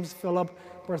 James, Philip,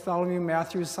 Bartholomew,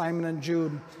 Matthew, Simon, and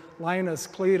Jude, Linus,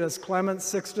 Cletus, Clement,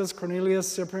 Sixtus,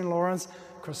 Cornelius, Cyprian, Lawrence,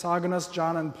 Chrysogonus,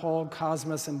 John and Paul,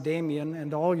 Cosmas, and Damian,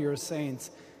 and all your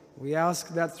saints. We ask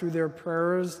that through their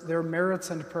prayers, their merits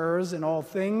and prayers in all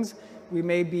things, we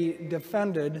may be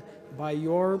defended by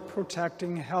your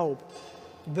protecting help.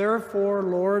 Therefore,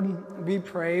 Lord, we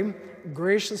pray,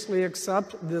 graciously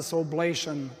accept this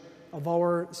oblation of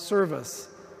our service,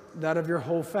 that of your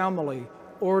whole family.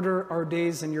 Order our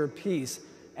days in your peace,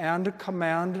 and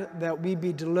command that we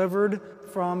be delivered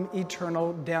from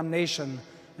eternal damnation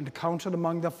and counted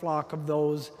among the flock of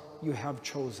those you have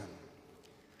chosen.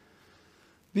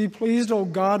 Be pleased, O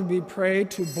God, we pray,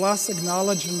 to bless,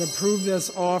 acknowledge, and approve this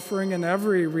offering in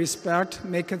every respect.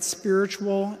 Make it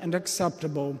spiritual and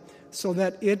acceptable, so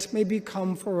that it may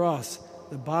become for us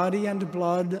the body and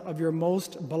blood of your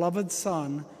most beloved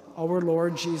Son, our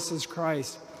Lord Jesus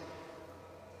Christ.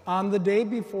 On the day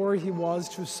before he was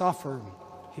to suffer,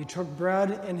 he took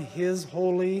bread in his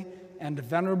holy and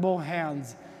venerable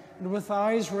hands, and with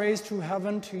eyes raised to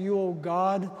heaven, to you, O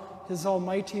God, his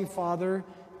almighty Father,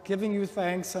 giving you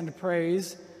thanks and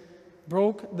praise,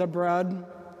 broke the bread.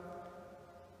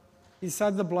 He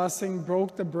said the blessing,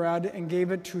 broke the bread, and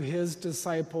gave it to his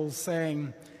disciples,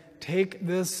 saying, "Take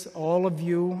this, all of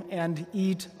you, and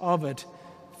eat of it,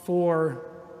 for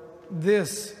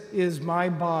this is my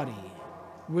body,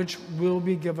 which will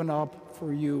be given up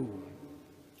for you."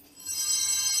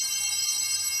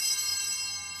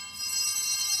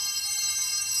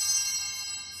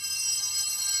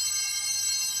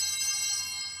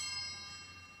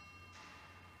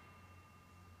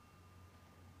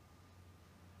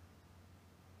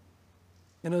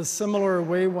 In a similar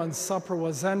way, when supper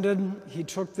was ended, he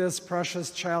took this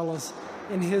precious chalice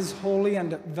in his holy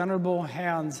and venerable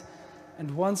hands,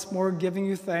 and once more giving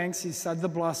you thanks, he said the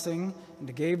blessing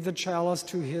and gave the chalice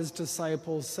to his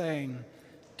disciples, saying,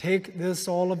 "Take this,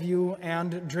 all of you,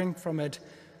 and drink from it,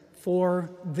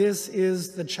 for this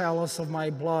is the chalice of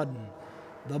my blood,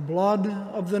 the blood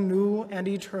of the new and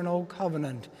eternal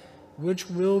covenant, which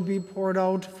will be poured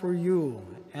out for you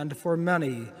and for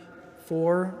many,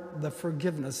 for the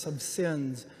forgiveness of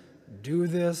sins. Do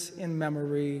this in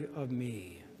memory of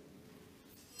me."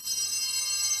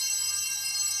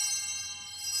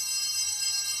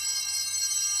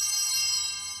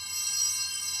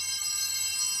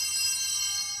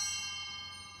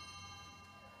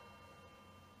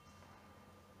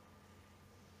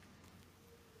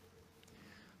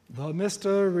 The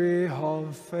mystery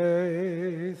of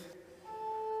faith.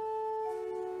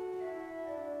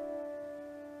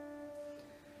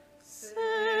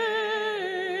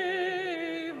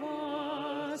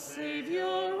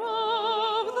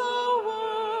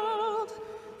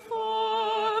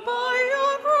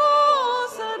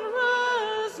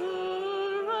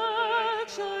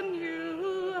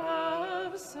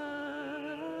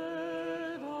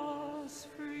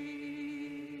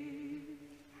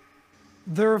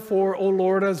 Therefore, O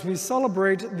Lord, as we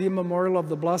celebrate the memorial of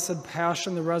the blessed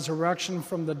Passion, the resurrection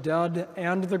from the dead,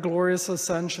 and the glorious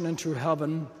ascension into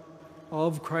heaven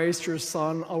of Christ, your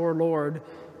Son, our Lord,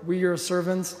 we, your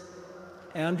servants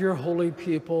and your holy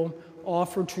people,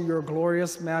 offer to your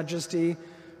glorious majesty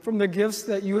from the gifts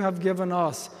that you have given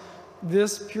us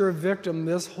this pure victim,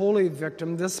 this holy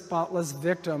victim, this spotless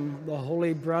victim, the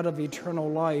holy bread of eternal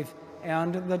life,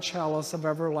 and the chalice of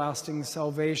everlasting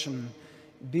salvation.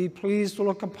 be pleased to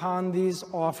look upon these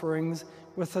offerings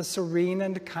with a serene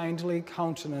and kindly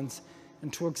countenance,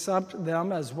 and to accept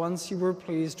them as once you were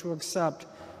pleased to accept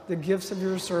the gifts of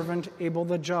your servant Abel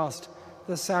the just,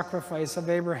 the sacrifice of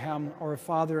Abraham, our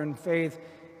father in faith,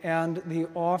 and the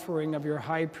offering of your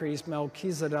high priest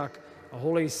Melchizedek, a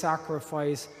holy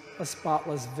sacrifice, a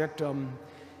spotless victim.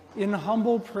 In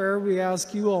humble prayer we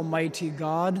ask you, Almighty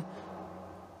God,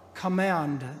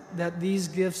 command that these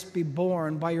gifts be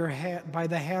borne by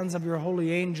the hands of your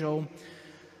holy angel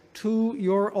to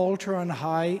your altar on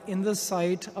high in the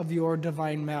sight of your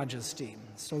divine majesty,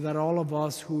 so that all of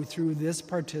us who through this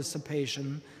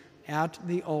participation at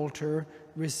the altar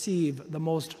receive the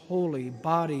most holy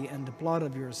body and blood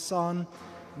of your Son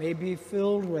may be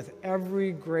filled with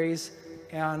every grace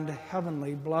and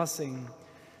heavenly blessing.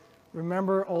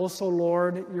 Remember also,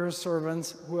 Lord, your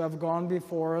servants who have gone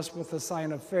before us with the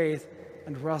sign of faith,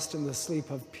 and rest in the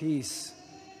sleep of peace.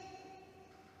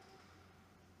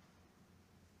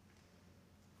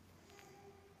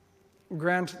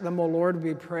 Grant them, O Lord,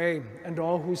 we pray, and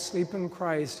all who sleep in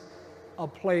Christ, a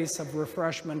place of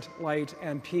refreshment, light,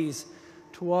 and peace.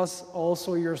 To us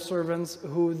also, your servants,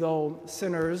 who, though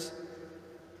sinners,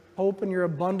 hope in your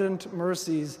abundant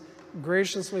mercies,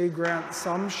 graciously grant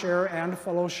some share and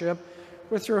fellowship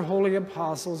with your holy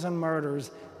apostles and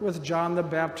martyrs, with John the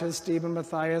Baptist, Stephen,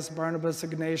 Matthias, Barnabas,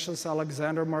 Ignatius,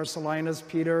 Alexander, Marcellinus,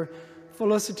 Peter,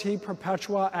 Felicity,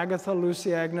 Perpetua, Agatha,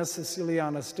 Lucy, Agnes, Cecilia,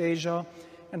 Anastasia,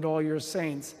 and all your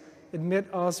saints. Admit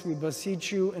us, we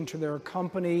beseech you, into their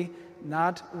company,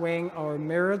 not weighing our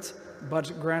merits,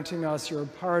 but granting us your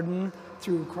pardon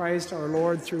through Christ our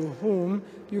Lord, through whom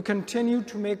you continue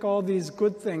to make all these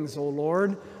good things, O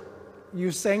Lord.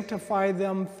 You sanctify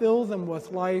them, fill them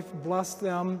with life, bless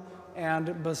them,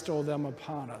 and bestow them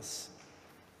upon us.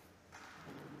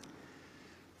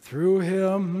 Through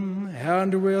him,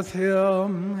 and with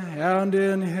him, and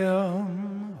in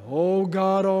him, O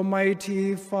God,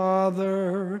 Almighty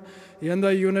Father, in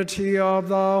the unity of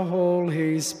the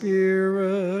Holy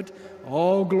Spirit,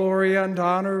 all glory and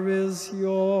honor is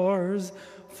yours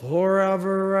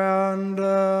forever and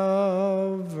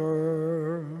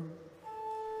ever.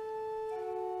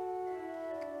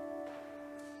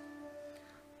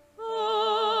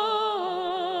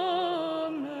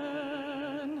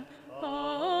 Amen.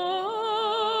 Amen.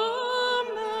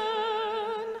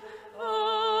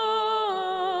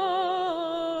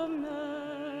 Amen.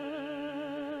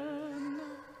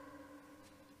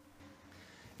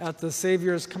 At the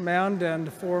Savior's command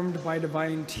and formed by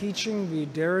divine teaching, we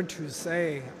dare to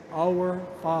say, Our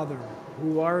Father,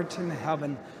 who art in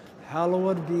heaven,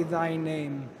 hallowed be thy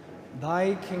name.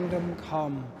 Thy kingdom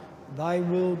come, thy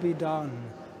will be done,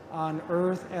 on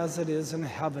earth as it is in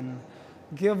heaven.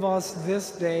 Give us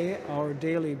this day our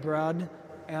daily bread,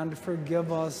 and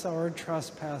forgive us our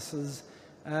trespasses,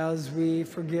 as we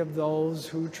forgive those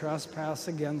who trespass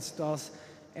against us.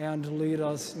 And lead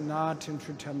us not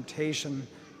into temptation,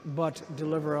 but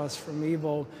deliver us from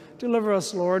evil. Deliver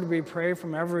us, Lord, we pray,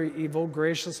 from every evil.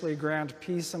 Graciously grant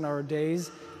peace in our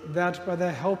days, that by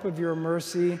the help of your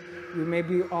mercy we may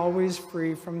be always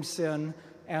free from sin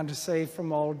and safe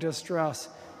from all distress,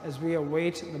 as we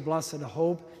await the blessed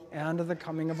hope and the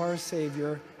coming of our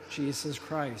Savior, Jesus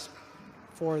Christ.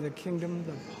 For the kingdom,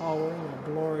 the power, and the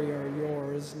glory are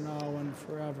yours, now and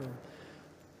forever.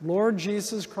 Lord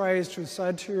Jesus Christ, who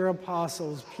said to your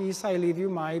apostles, Peace I leave you,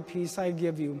 my peace I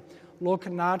give you, look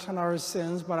not on our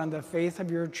sins, but on the faith of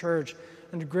your church,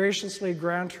 and graciously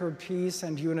grant her peace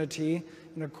and unity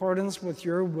in accordance with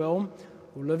your will,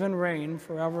 who live and reign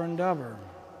forever and ever.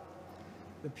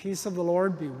 The peace of the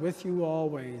Lord be with you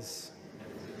always.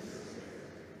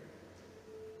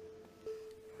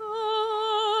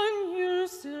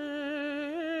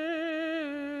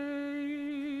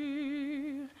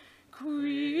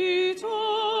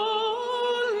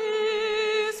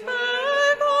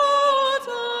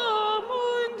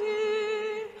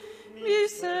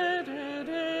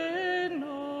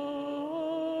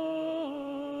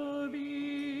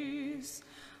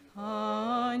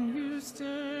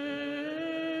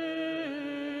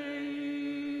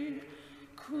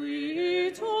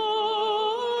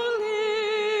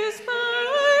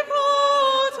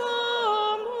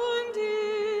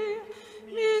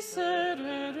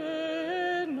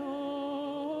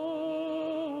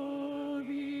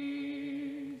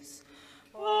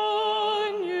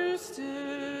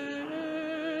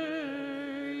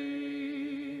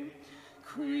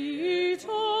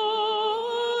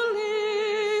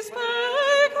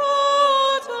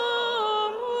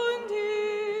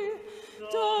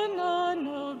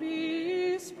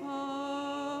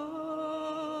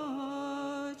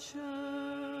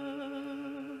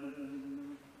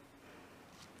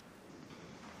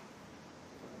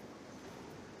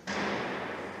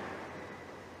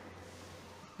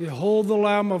 Behold the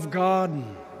Lamb of God.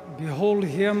 Behold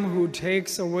him who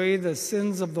takes away the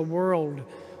sins of the world.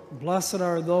 Blessed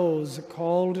are those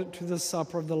called to the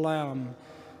supper of the Lamb.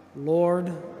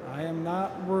 Lord, I am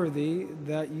not worthy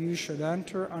that you should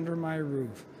enter under my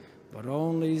roof, but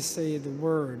only say the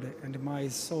word, and my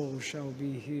soul shall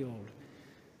be healed.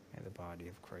 May the body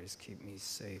of Christ keep me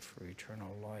safe for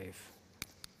eternal life.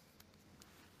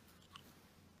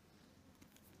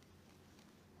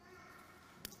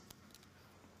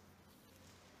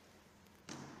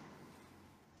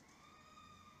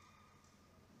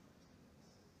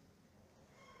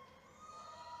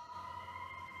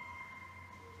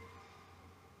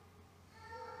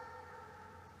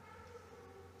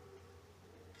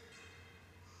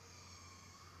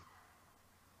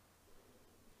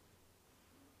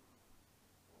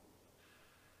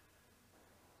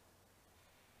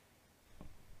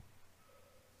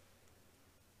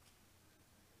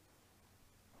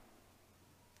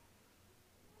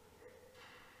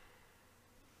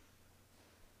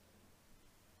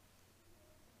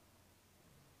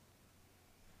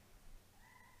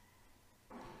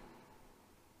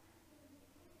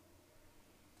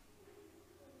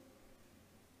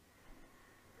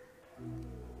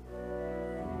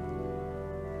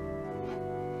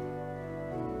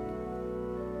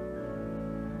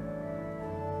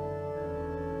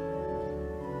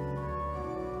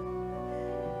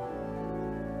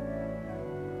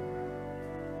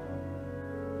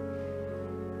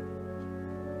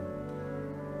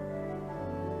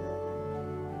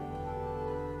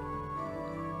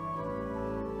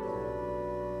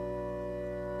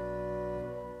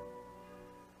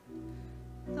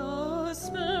 The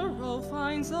sparrow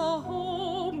finds a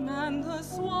home and the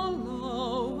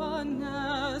swallow a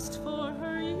nest for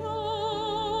her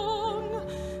young.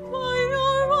 By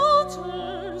your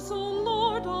altars, O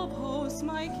Lord of hosts,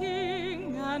 my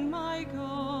King and my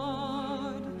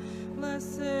God,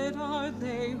 blessed are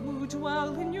they who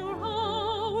dwell in your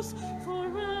house,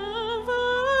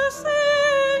 forever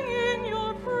singing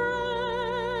your praise.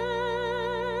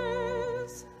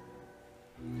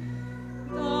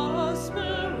 The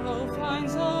sparrow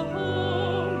finds a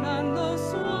home and the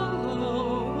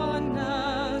swallow a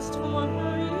nest for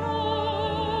her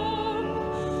young.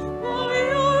 By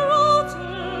your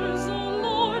altars, O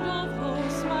Lord of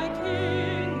hosts, my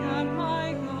King and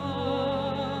my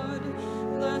God,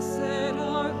 blessed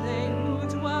are they who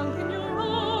dwell in your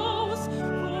house,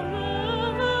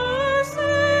 forever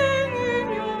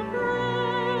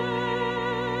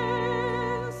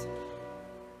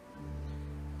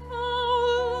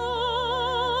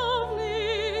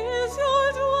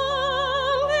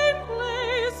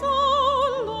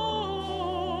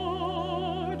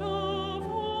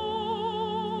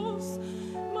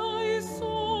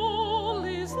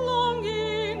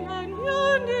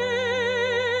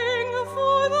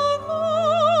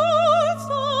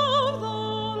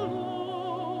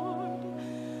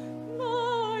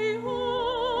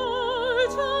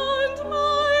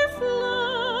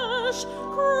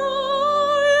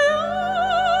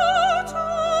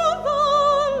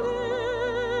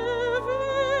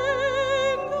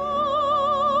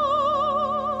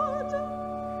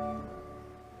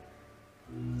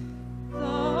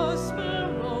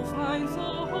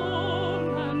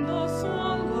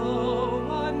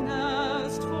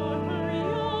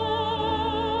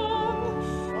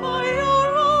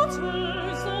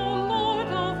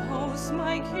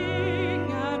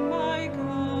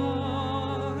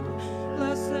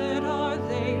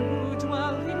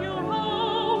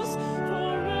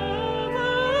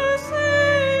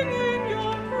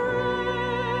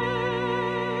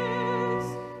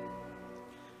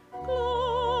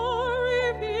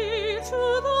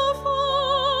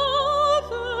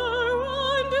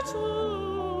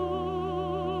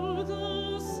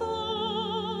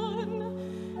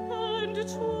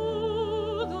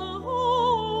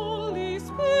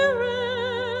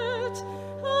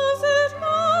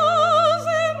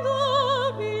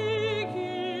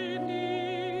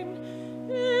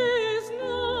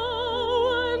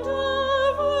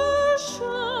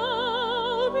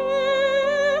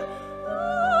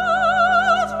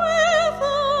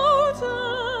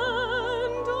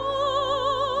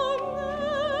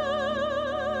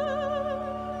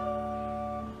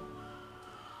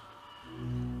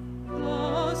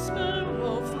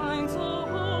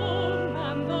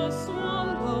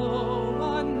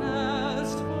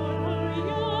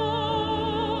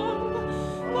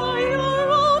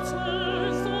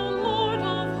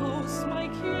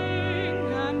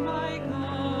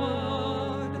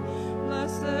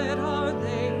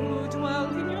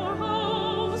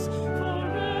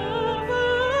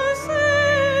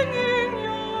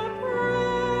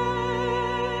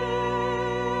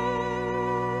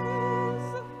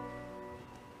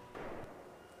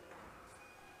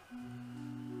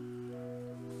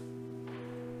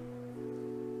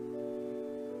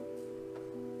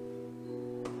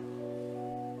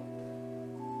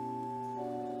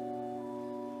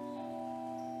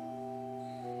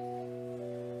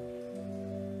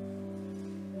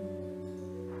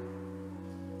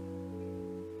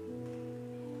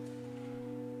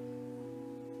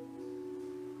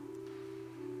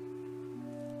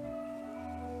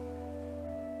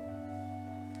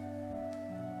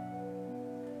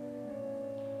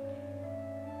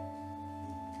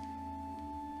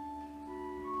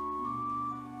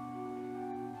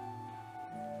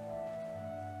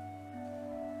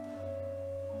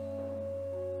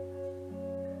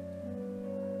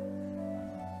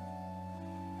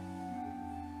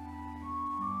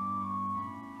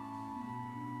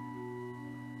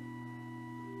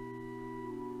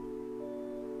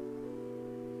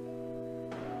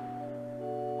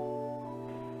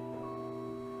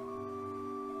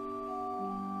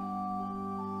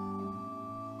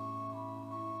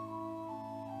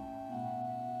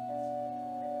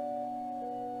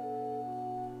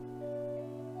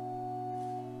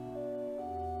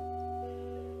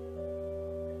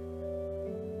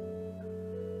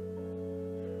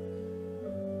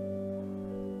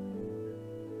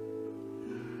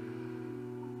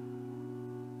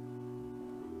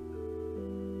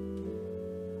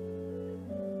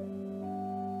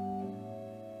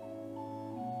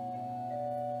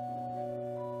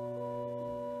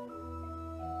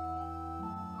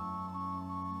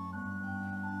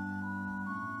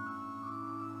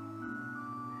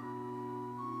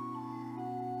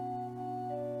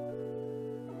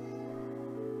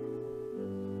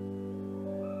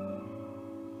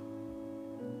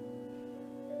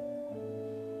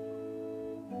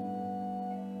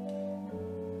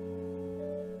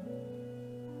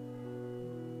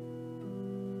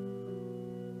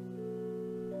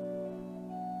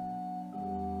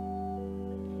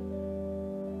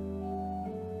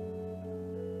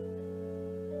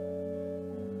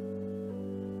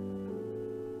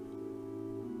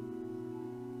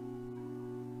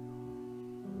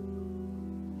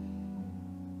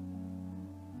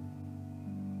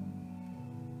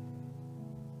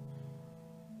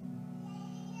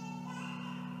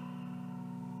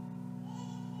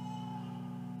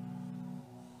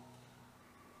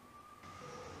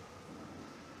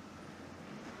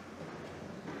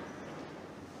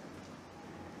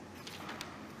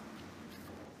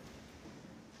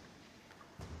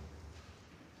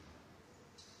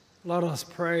Let us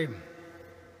pray.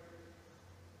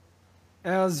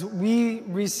 As we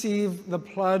receive the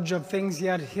pledge of things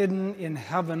yet hidden in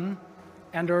heaven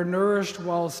and are nourished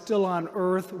while still on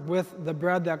earth with the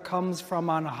bread that comes from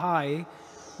on high,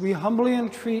 we humbly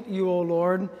entreat you, O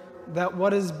Lord, that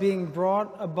what is being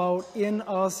brought about in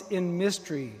us in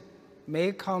mystery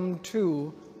may come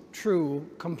to true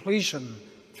completion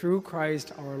through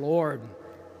Christ our Lord.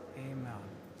 Amen.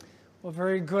 Well,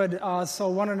 very good. So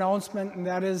one announcement, and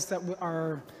that is that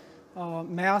our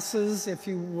masses, if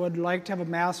you would like to have a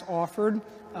mass offered,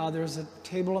 there's a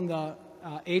table in the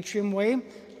atrium way.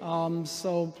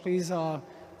 So please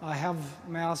have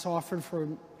mass offered for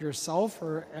yourself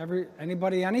or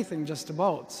anybody, anything, just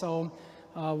about. So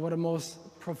what a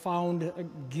most profound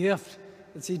gift.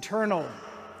 It's eternal.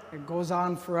 It goes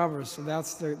on forever. So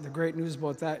that's the great news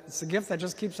about that. It's a gift that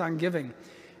just keeps on giving.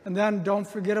 And then don't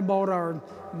forget about our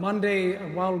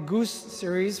Monday Wild Goose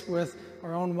series with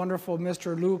our own wonderful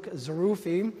Mr. Luke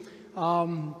Zarufi.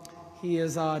 He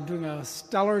is doing a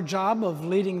stellar job of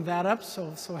leading that up,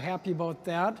 so happy about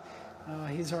that.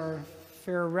 He's our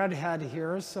fair redhead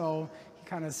here, so he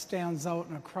kind of stands out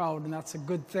in a crowd, and that's a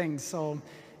good thing. So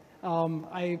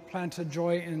I plan to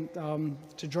join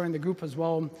the group as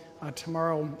well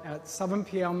tomorrow at 7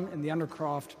 p.m. in the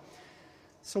Undercroft.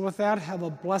 So with that, have a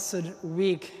blessed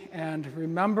week, and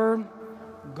remember,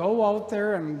 go out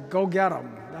there and go get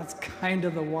them. That's kind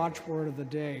of the watchword of the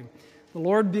day. The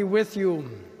Lord be with you.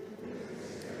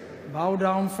 Bow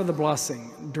down for the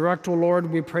blessing. Direct, O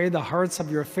Lord, we pray, the hearts of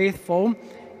your faithful,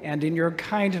 and in your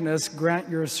kindness grant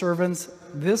your servants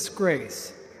this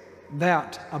grace,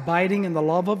 that, abiding in the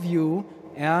love of you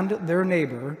and their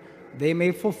neighbor, they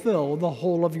may fulfill the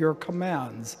whole of your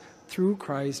commands through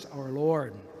Christ our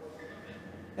Lord.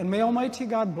 And may Almighty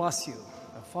God bless you,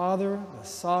 the Father, the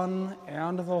Son,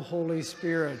 and the Holy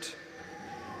Spirit.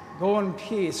 Go in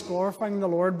peace, glorifying the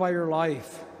Lord by your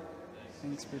life.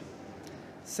 Thanks be to God.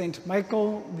 Saint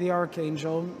Michael the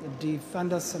Archangel,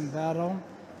 defend us in battle.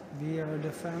 Be our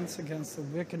defense against the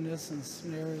wickedness and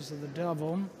snares of the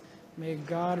devil. May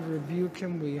God rebuke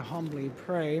him, we humbly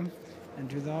pray. And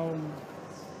do thou...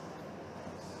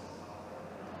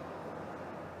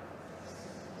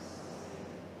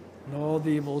 and all the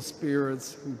evil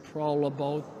spirits who prowl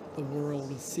about the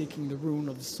world seeking the ruin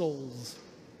of souls.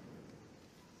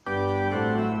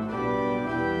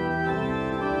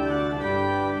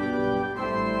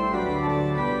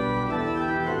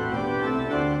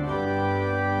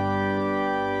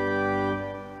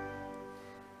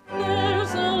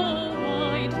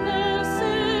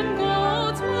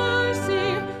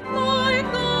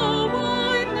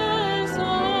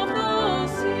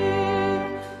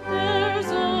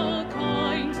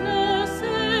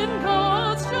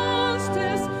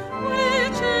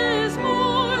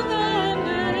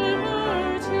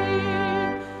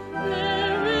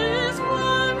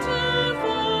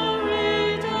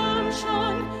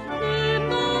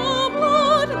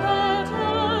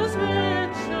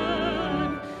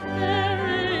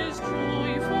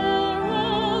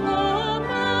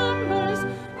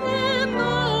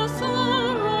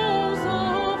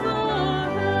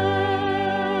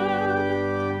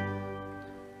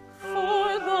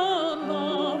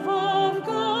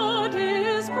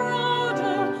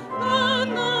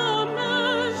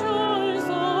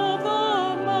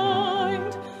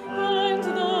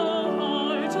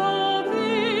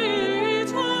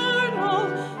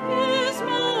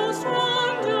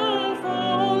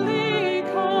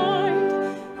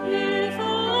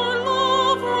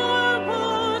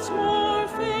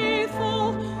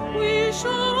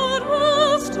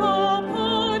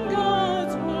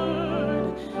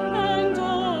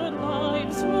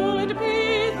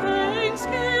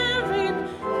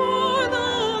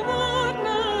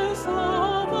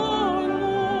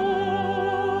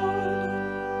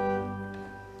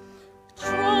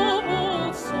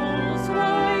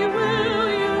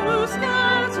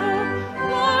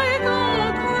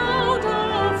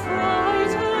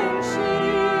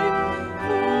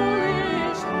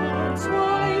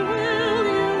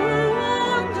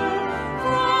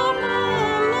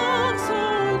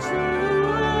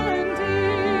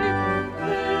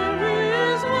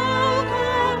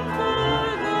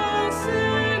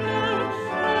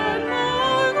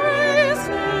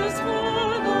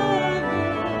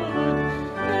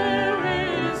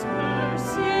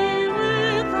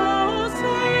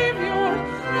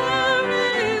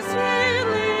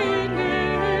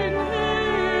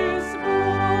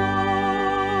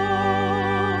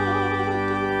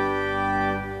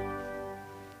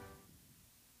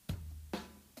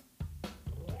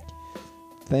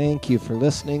 Thank you for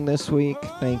listening this week.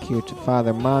 Thank you to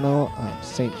Father Mano of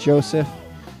St. Joseph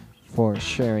for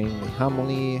sharing the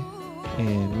homily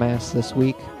and Mass this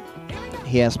week.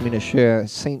 He asked me to share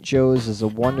St. Joe's is a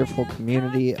wonderful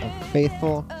community of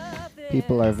faithful.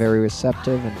 People are very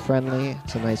receptive and friendly.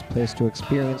 It's a nice place to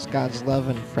experience God's love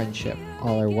and friendship.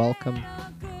 All are welcome.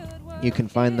 You can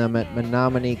find them at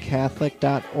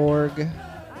menomineecatholic.org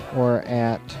or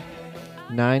at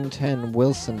 910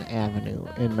 Wilson Avenue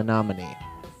in Menominee.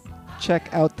 Check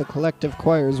out the Collective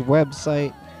Choir's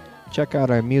website. Check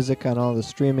out our music on all the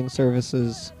streaming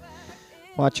services.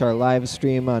 Watch our live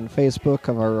stream on Facebook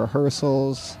of our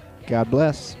rehearsals. God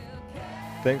bless.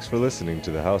 Thanks for listening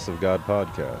to the House of God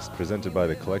podcast, presented by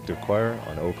the Collective Choir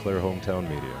on Eau Claire Hometown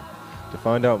Media. To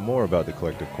find out more about the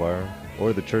Collective Choir,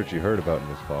 or the church you heard about in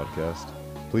this podcast,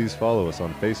 please follow us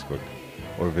on Facebook,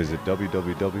 or visit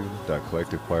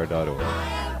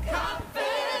www.collectivechoir.org.